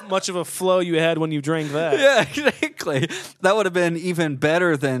much of a flow you had when you drank that? Yeah, exactly. That would have been even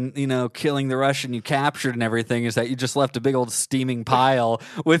better than killing the Russian you captured and everything. Is that you just left a big old steaming pile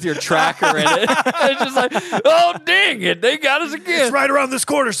with your tracker in it? It's just like, oh, dang it, they got us again. It's right around this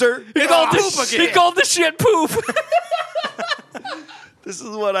corner, sir. He called the shit poop. This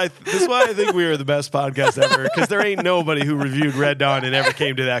is why I think we are the best podcast ever, because there ain't nobody who reviewed Red Dawn and ever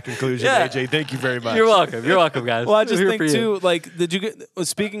came to that conclusion. Yeah. AJ, thank you very much. You're welcome, guys. Well, I just think too,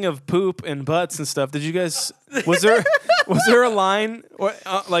 speaking of poop and butts and stuff, did you guys, was there a line,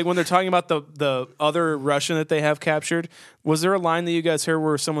 like when they're talking about the other Russian that they have captured, was there a line that you guys heard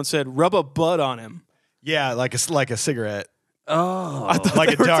where someone said, rub a butt on him? Yeah, like a cigarette. Oh, I thought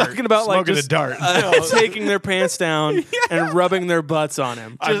like they a dart. Talking about smoking just a dart. Taking their pants down and rubbing their butts on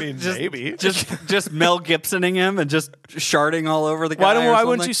him. Maybe just Mel Gibsoning him and just sharding all over the guy. Why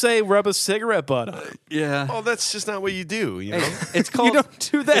wouldn't you say rub a cigarette butt on him? Yeah. Oh, that's just not what you do. It's called. You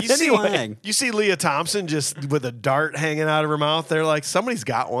don't do that anyway. You see Leah Thompson just with a dart hanging out of her mouth. They're like, somebody's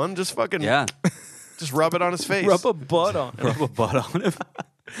got one. Just fucking just rub it on his face. Rub a butt on him. Rub a butt on him.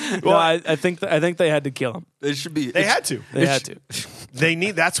 Well, I think they had to kill him. It should be. They had to. They had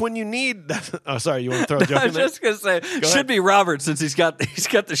to. That's when you need. Oh, sorry. You want to throw a joke I was in there? just gonna say should be Robert, since he's got the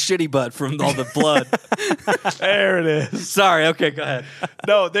shitty butt from all the blood. There it is. Sorry. Okay, go ahead.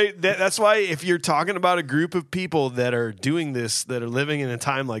 No, that's why if you're talking about a group of people that are doing this, that are living in a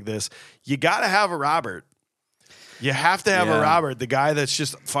time like this, you got to have a Robert. You have to have a Robert, the guy that's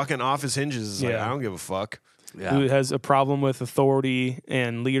just fucking off his hinges. Is like, I don't give a fuck. who has a problem with authority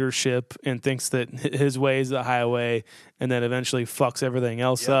and leadership and thinks that his way is the highway, and then eventually fucks everything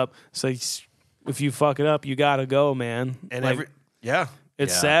else up. So if you fuck it up, you gotta go, man. And like,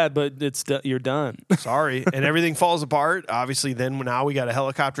 it's Yeah. sad, but you're done. Sorry. And everything falls apart. Obviously, then now we got a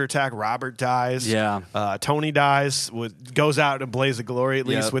helicopter attack. Robert dies. Yeah. Tony dies. Goes out in a blaze of glory, at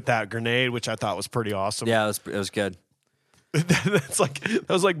least Yep. with that grenade, which I thought was pretty awesome. Yeah, it was good. That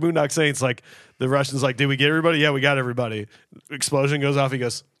was like Boondock Saints. Like the Russians, like, did we get everybody? Yeah, we got everybody. Explosion goes off. He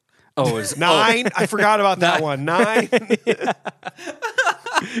goes, Oh, it was 9. I forgot about that one. 9.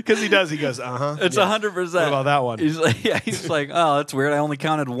 Because he does. He goes, It's 100%. What about that one? He's like, oh, that's weird. I only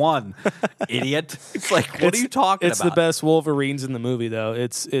counted 1, idiot. It's like, what are you talking It's about? the best Wolverines in the movie, though.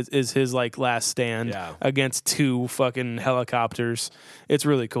 It's his like last stand Yeah. against 2 fucking helicopters. It's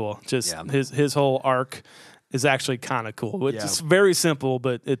really cool. Just Yeah. his whole arc is actually kind of cool. It's Yeah. very simple,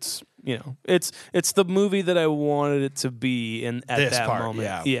 but it's it's the movie that I wanted it to be at This that part,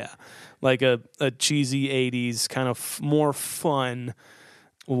 moment. yeah. Like a cheesy 80s kind of more fun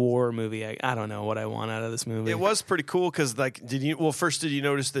war movie. I don't know what I want out of this movie. It was pretty cool because, like, did you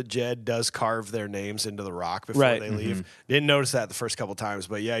notice that Jed does carve their names into the rock before Right. they leave? Didn't notice that the first couple times,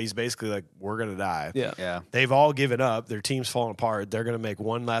 but yeah, he's basically like, we're going to die. Yeah. Yeah. They've all given up. Their team's falling apart. They're going to make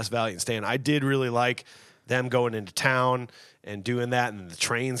one last valiant stand. I did really like them going into town and doing that, and the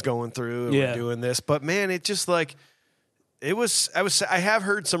trains going through and we're doing this. But man, it just like I have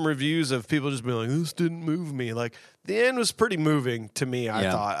heard some reviews of people just being like, this didn't move me. Like the end was pretty moving to me.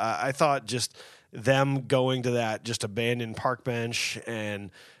 I thought just them going to that just abandoned park bench and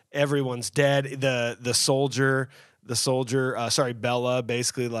everyone's dead. The soldier, Bella,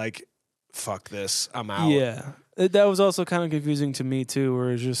 basically like, fuck this, I'm out. Yeah. That was also kind of confusing to me too,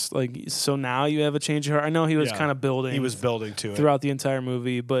 where it's just like, so now you have a change of heart. I know he was Yeah. kind of building. He was building to it throughout the entire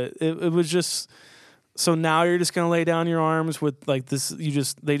movie, but it was just. So now you're just gonna lay down your arms with like this.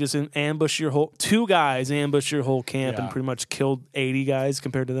 They just ambush your whole 2 guys ambush your whole camp Yeah. and pretty much killed 80 guys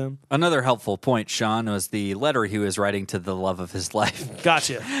compared to them. Another helpful point, Sean, was the letter he was writing to the love of his life.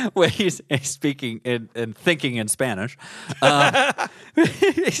 Gotcha. Where he's speaking and thinking in Spanish.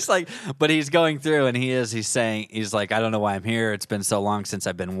 He's like, but he's going through and he's saying, he's like, I don't know why I'm here. It's been so long since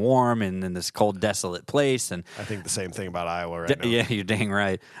I've been warm and in this cold, desolate place. And I think the same thing about Iowa right now. yeah, you're dang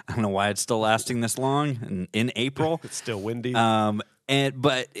right. I don't know why it's still lasting this long in April. It's still windy.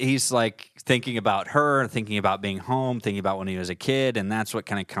 But he's like thinking about her, thinking about being home, thinking about when he was a kid, and that's what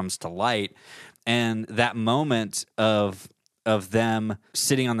kind of comes to light. And that moment of them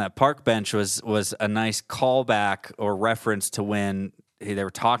sitting on that park bench was a nice callback or reference to when they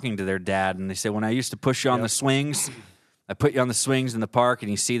were talking to their dad, and they said, "When I used to push you on the swings, I put you on the swings in the park, and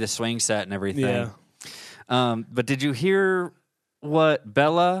you see the swing set and everything." Yeah. But did you hear what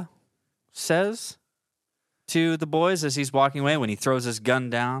Bella says to the boys as he's walking away when he throws his gun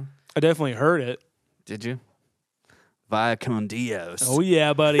down? I definitely heard it. Did you? Via con Dios. Oh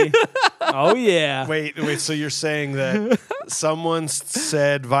yeah, buddy. Oh yeah. Wait. So you're saying that someone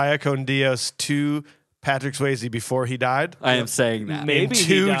said Via con Dios to Patrick Swayze before he died? I am saying that. Maybe In he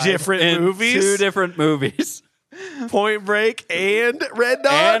 2 died. different In movies? 2 different movies. Point Break and Red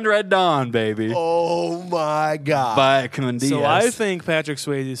Dawn? And Red Dawn, baby. Oh my God. Via con Dios. So I think Patrick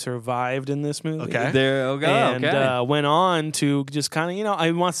Swayze survived in this movie. Okay. There we go. And okay. went on to just kind of,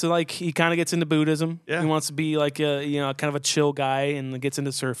 he wants to he kind of gets into Buddhism. Yeah. He wants to be like a, kind of a chill guy and gets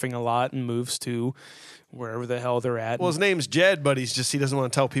into surfing a lot and moves to wherever the hell they're at. Well, his name's Jed, but he doesn't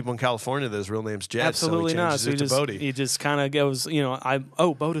want to tell people in California that his real name's Jed. Absolutely so he not. changes So it to Bodhi. he just kind of goes,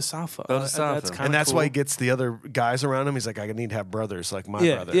 Bodhisattva. Bodhisattva. That's And that's cool. why he gets the other guys around him. He's like, I need to have brothers like my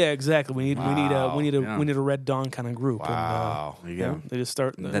Yeah, brother. yeah, exactly. We need Wow. a Red Dawn kind of group. Wow. There you go. They just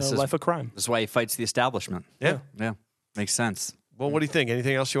start This a is- life of crime. That's why he fights the establishment. Yeah. Yeah. Makes sense. Well, what do you think?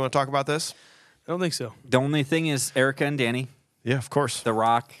 Anything else you want to talk about this? I don't think so. The only thing is Erica and Danny, Yeah, of course. The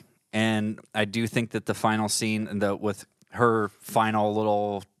Rock, and I do think that the final scene with her final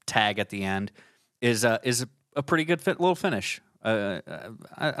little tag at the end is a pretty good little finish. I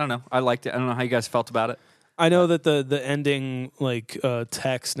don't know. I liked it. I don't know how you guys felt about it. I know that the ending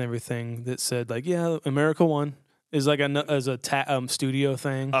text and everything that said America won is like as a studio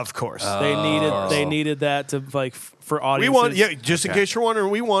thing. Of course. They needed that to for we audiences. won. Yeah, just in case you're wondering,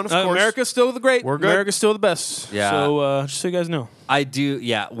 we won, of course. America's still the great. We're good. America's still the best. Yeah. So just so you guys know. I do,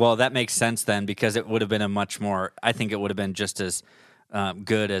 yeah. Well, that makes sense then because it would have been I think it would have been just as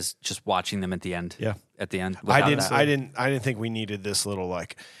good as just watching them at the end. Yeah. At the end. I without that. didn't think we needed this little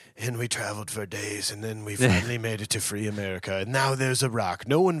and we traveled for days, and then we finally made it to free America. And now there's a rock.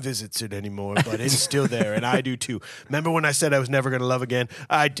 No one visits it anymore, but it's still there, and I do too. Remember when I said I was never going to love again?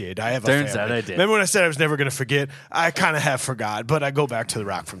 I did. I have a Turns family. out I did. Remember when I said I was never going to forget? I kind of have forgot, but I go back to the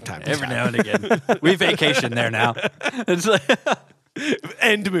rock from time to Every time. now and again. We vacation there now. It's like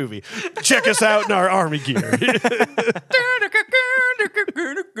End movie. Check us out in our army gear.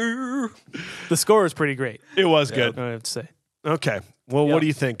 The score is pretty great, It was good. I have to say. Okay. Well, Yeah. what do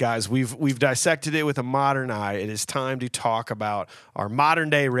you think, guys? We've dissected it with a modern eye. It is time to talk about our modern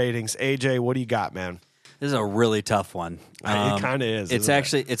day ratings. AJ, what do you got, man? this is a really tough one. It kind of is. It's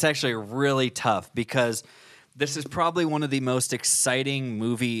isn't it? it's actually really tough because this is probably one of the most exciting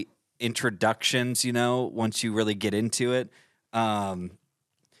movie introductions, once you really get into it. But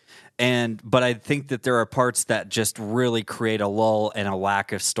I think that there are parts that just really create a lull and a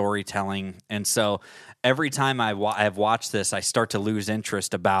lack of storytelling. And so every time I've watched this, I start to lose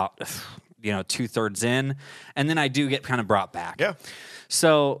interest about 2/3 in, and then I do get kind of brought back. Yeah.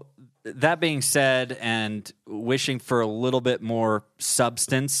 So that being said, and wishing for a little bit more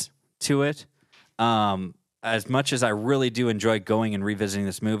substance to it, as much as I really do enjoy going and revisiting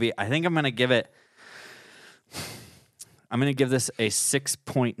this movie, I think I'm going to give this a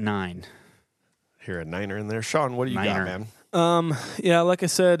 6.9. Here a niner in there. Sean, what do you Niner. got, man? Yeah, like I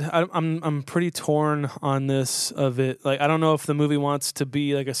said, I'm pretty torn on this of it. Like, I don't know if the movie wants to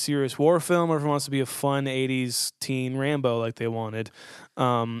be like a serious war film or if it wants to be a fun 80s teen Rambo like they wanted.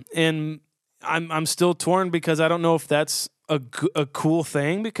 And I'm still torn because I don't know if that's a cool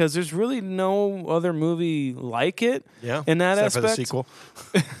thing because there's really no other movie like it. Yeah. In that Except aspect. for the sequel.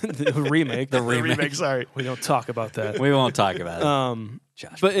 The remake. The remake, sorry. We don't talk about that. We won't talk about it.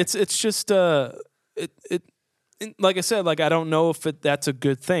 Josh. But it's just like I said, like I don't know if that's a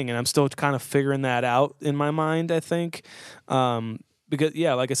good thing, and I'm still kind of figuring that out in my mind. I think because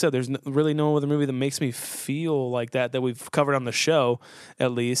like I said, there's really no other movie that makes me feel like that we've covered on the show,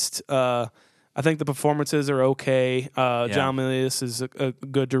 at least. I think the performances are okay. John Milius is a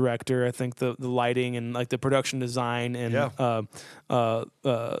good director. I think the lighting and like the production design and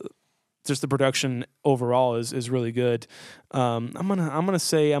just the production overall is really good. I'm gonna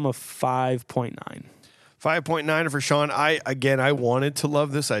say I'm a 5.9. 5.9 for Sean. I wanted to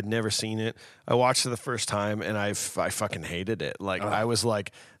love this. I'd never seen it. I watched it the first time and I fucking hated it. Like I was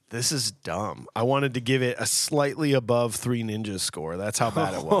like, this is dumb. I wanted to give it a slightly above 3 Ninjas score. That's how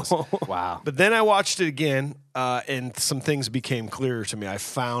bad it was. Wow. But then I watched it again, and some things became clearer to me. I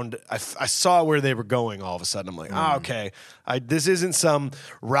saw where they were going all of a sudden. I'm like, okay, this isn't some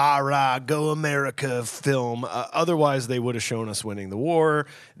rah-rah, go America film. Otherwise, they would have shown us winning the war.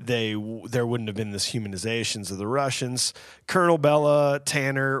 There wouldn't have been this humanizations of the Russians. Colonel Bella,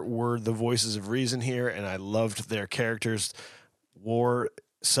 Tanner were the voices of reason here, and I loved their characters. War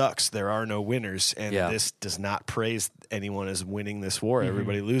sucks. There are no winners, and this does not praise anyone as winning this war.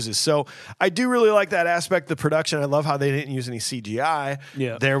 Everybody loses. So I do really like that aspect of the production. I love how they didn't use any CGI.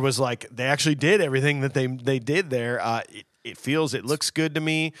 Yeah. There was they actually did everything that they did there. It looks good to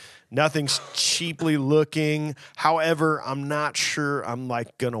me. Nothing's cheaply looking. However, I'm not sure I'm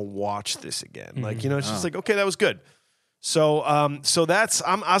gonna watch this again. It's just okay, that was good. So that's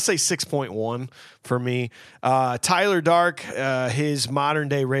I'll say 6.1 for me. Tyler Dark, his modern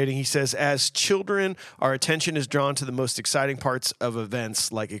day rating, he says, as children, our attention is drawn to the most exciting parts of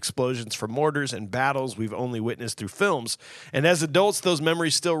events like explosions from mortars and battles we've only witnessed through films. And as adults, those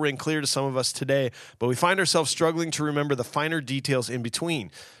memories still ring clear to some of us today, but we find ourselves struggling to remember the finer details in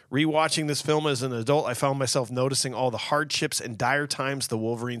between. Rewatching this film as an adult, I found myself noticing all the hardships and dire times the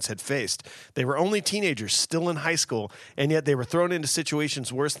Wolverines had faced. They were only teenagers, still in high school, and yet they were thrown into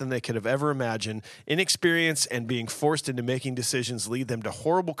situations worse than they could have ever imagined. Inexperience and being forced into making decisions lead them to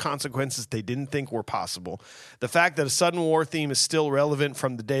horrible consequences they didn't think were possible. The fact that a sudden war theme is still relevant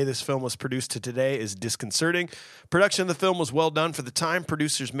from the day this film was produced to today is disconcerting. Production of the film was well done for the time.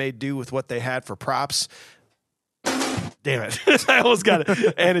 Producers made do with what they had for props. Damn it. I almost got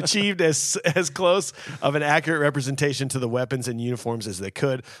it. And achieved as close of an accurate representation to the weapons and uniforms as they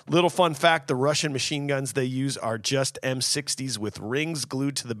could. Little fun fact, the Russian machine guns they use are just M60s with rings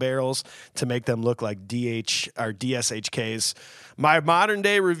glued to the barrels to make them look like DSHKs. My modern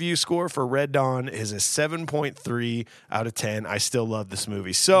day review score for Red Dawn is a 7.3 out of 10. I still love this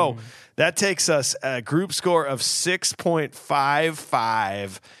movie. So that takes us a group score of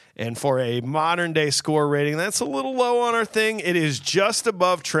 6.55. And for a modern day score rating, that's a little low on our thing. It is just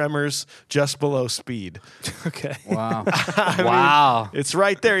above Tremors, just below Speed. Okay. Wow. Wow. It's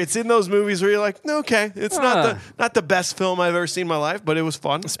right there. It's in those movies where you're like, okay, it's not the best film I've ever seen in my life, but it was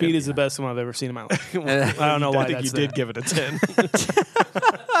fun. Speed is the best one I've ever seen in my life. I don't know why I think that's you did give it a 10.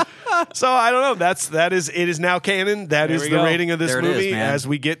 So I don't know. It is now canon. That There is we the go. rating of this There it is, movie man. as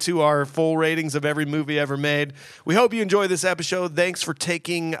we get to our full ratings of every movie ever made. We hope you enjoy this episode. Thanks for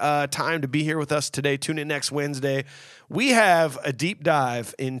taking time to be here with us today. Tune in next Wednesday. We have a deep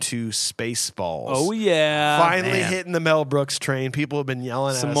dive into Spaceballs. Oh, yeah. Finally man. hitting the Mel Brooks train. People have been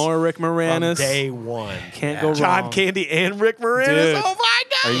yelling Some at us more Rick from Moranis. day one. Can't go John wrong. Candy and Rick Moranis. Dude. Oh my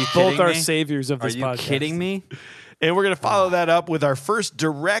God. Are you Both kidding are me? saviors of Are this you podcast. kidding me? And we're going to follow that up with our first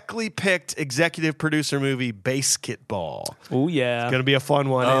directly picked executive producer movie, Basketball. Oh, yeah. Going to be a fun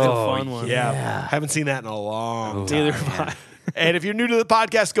one. It's a Oh, fun one. Yeah. Haven't seen that in a long time. Neither have I. And if you're new to the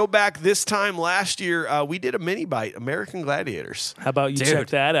podcast, go back. This time last year, we did a mini bite, American Gladiators. How about you Dude. check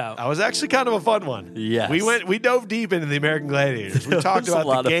that out? That was actually kind of a fun one. Yes. We dove deep into the American Gladiators. We talked was a about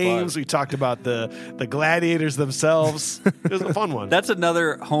lot the of fun. games. We talked about the gladiators themselves. It was a fun one. That's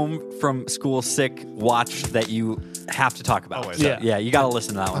another home from school sick watch that you have to talk about. Always. So, Yeah. yeah, you got to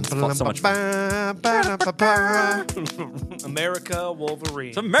listen to that one. It's so much fun. America Wolverine.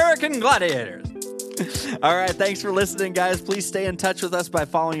 It's American Gladiators. All right, thanks for listening, guys. Please stay in touch with us by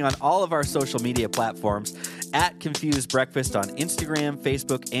following on all of our social media platforms at Confused Breakfast on Instagram,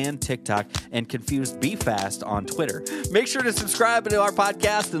 Facebook, and TikTok, and Confused Be Fast on Twitter. Make sure to subscribe to our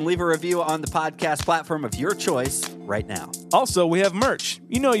podcast and leave a review on the podcast platform of your choice right now. Also, we have merch.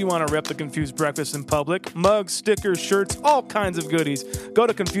 You know you want to rep the Confused Breakfast in public. Mugs, stickers, shirts, all kinds of goodies. Go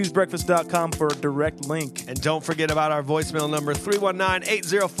to confusedbreakfast.com for a direct link. And don't forget about our voicemail number,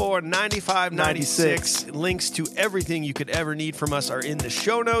 319-804-9596. Links to everything you could ever need from us are in the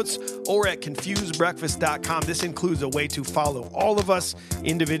show notes or at confusedbreakfast.com. This includes a way to follow all of us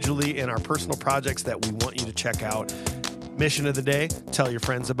individually in our personal projects that we want you to check out. Mission of the day, tell your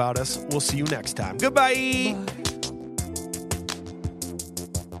friends about us. We'll see you next time. Goodbye.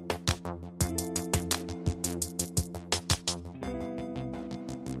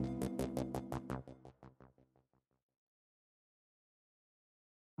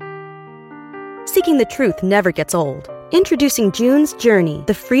 Seeking the truth never gets old. Introducing June's Journey,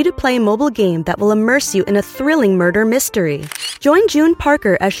 the free-to-play mobile game that will immerse you in a thrilling murder mystery. Join June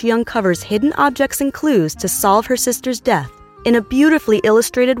Parker as she uncovers hidden objects and clues to solve her sister's death in a beautifully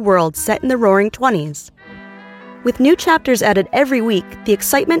illustrated world set in the Roaring '20s. With new chapters added every week, the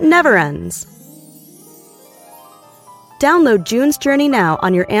excitement never ends. Download June's Journey now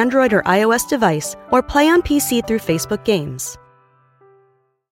on your Android or iOS device or play on PC through Facebook Games.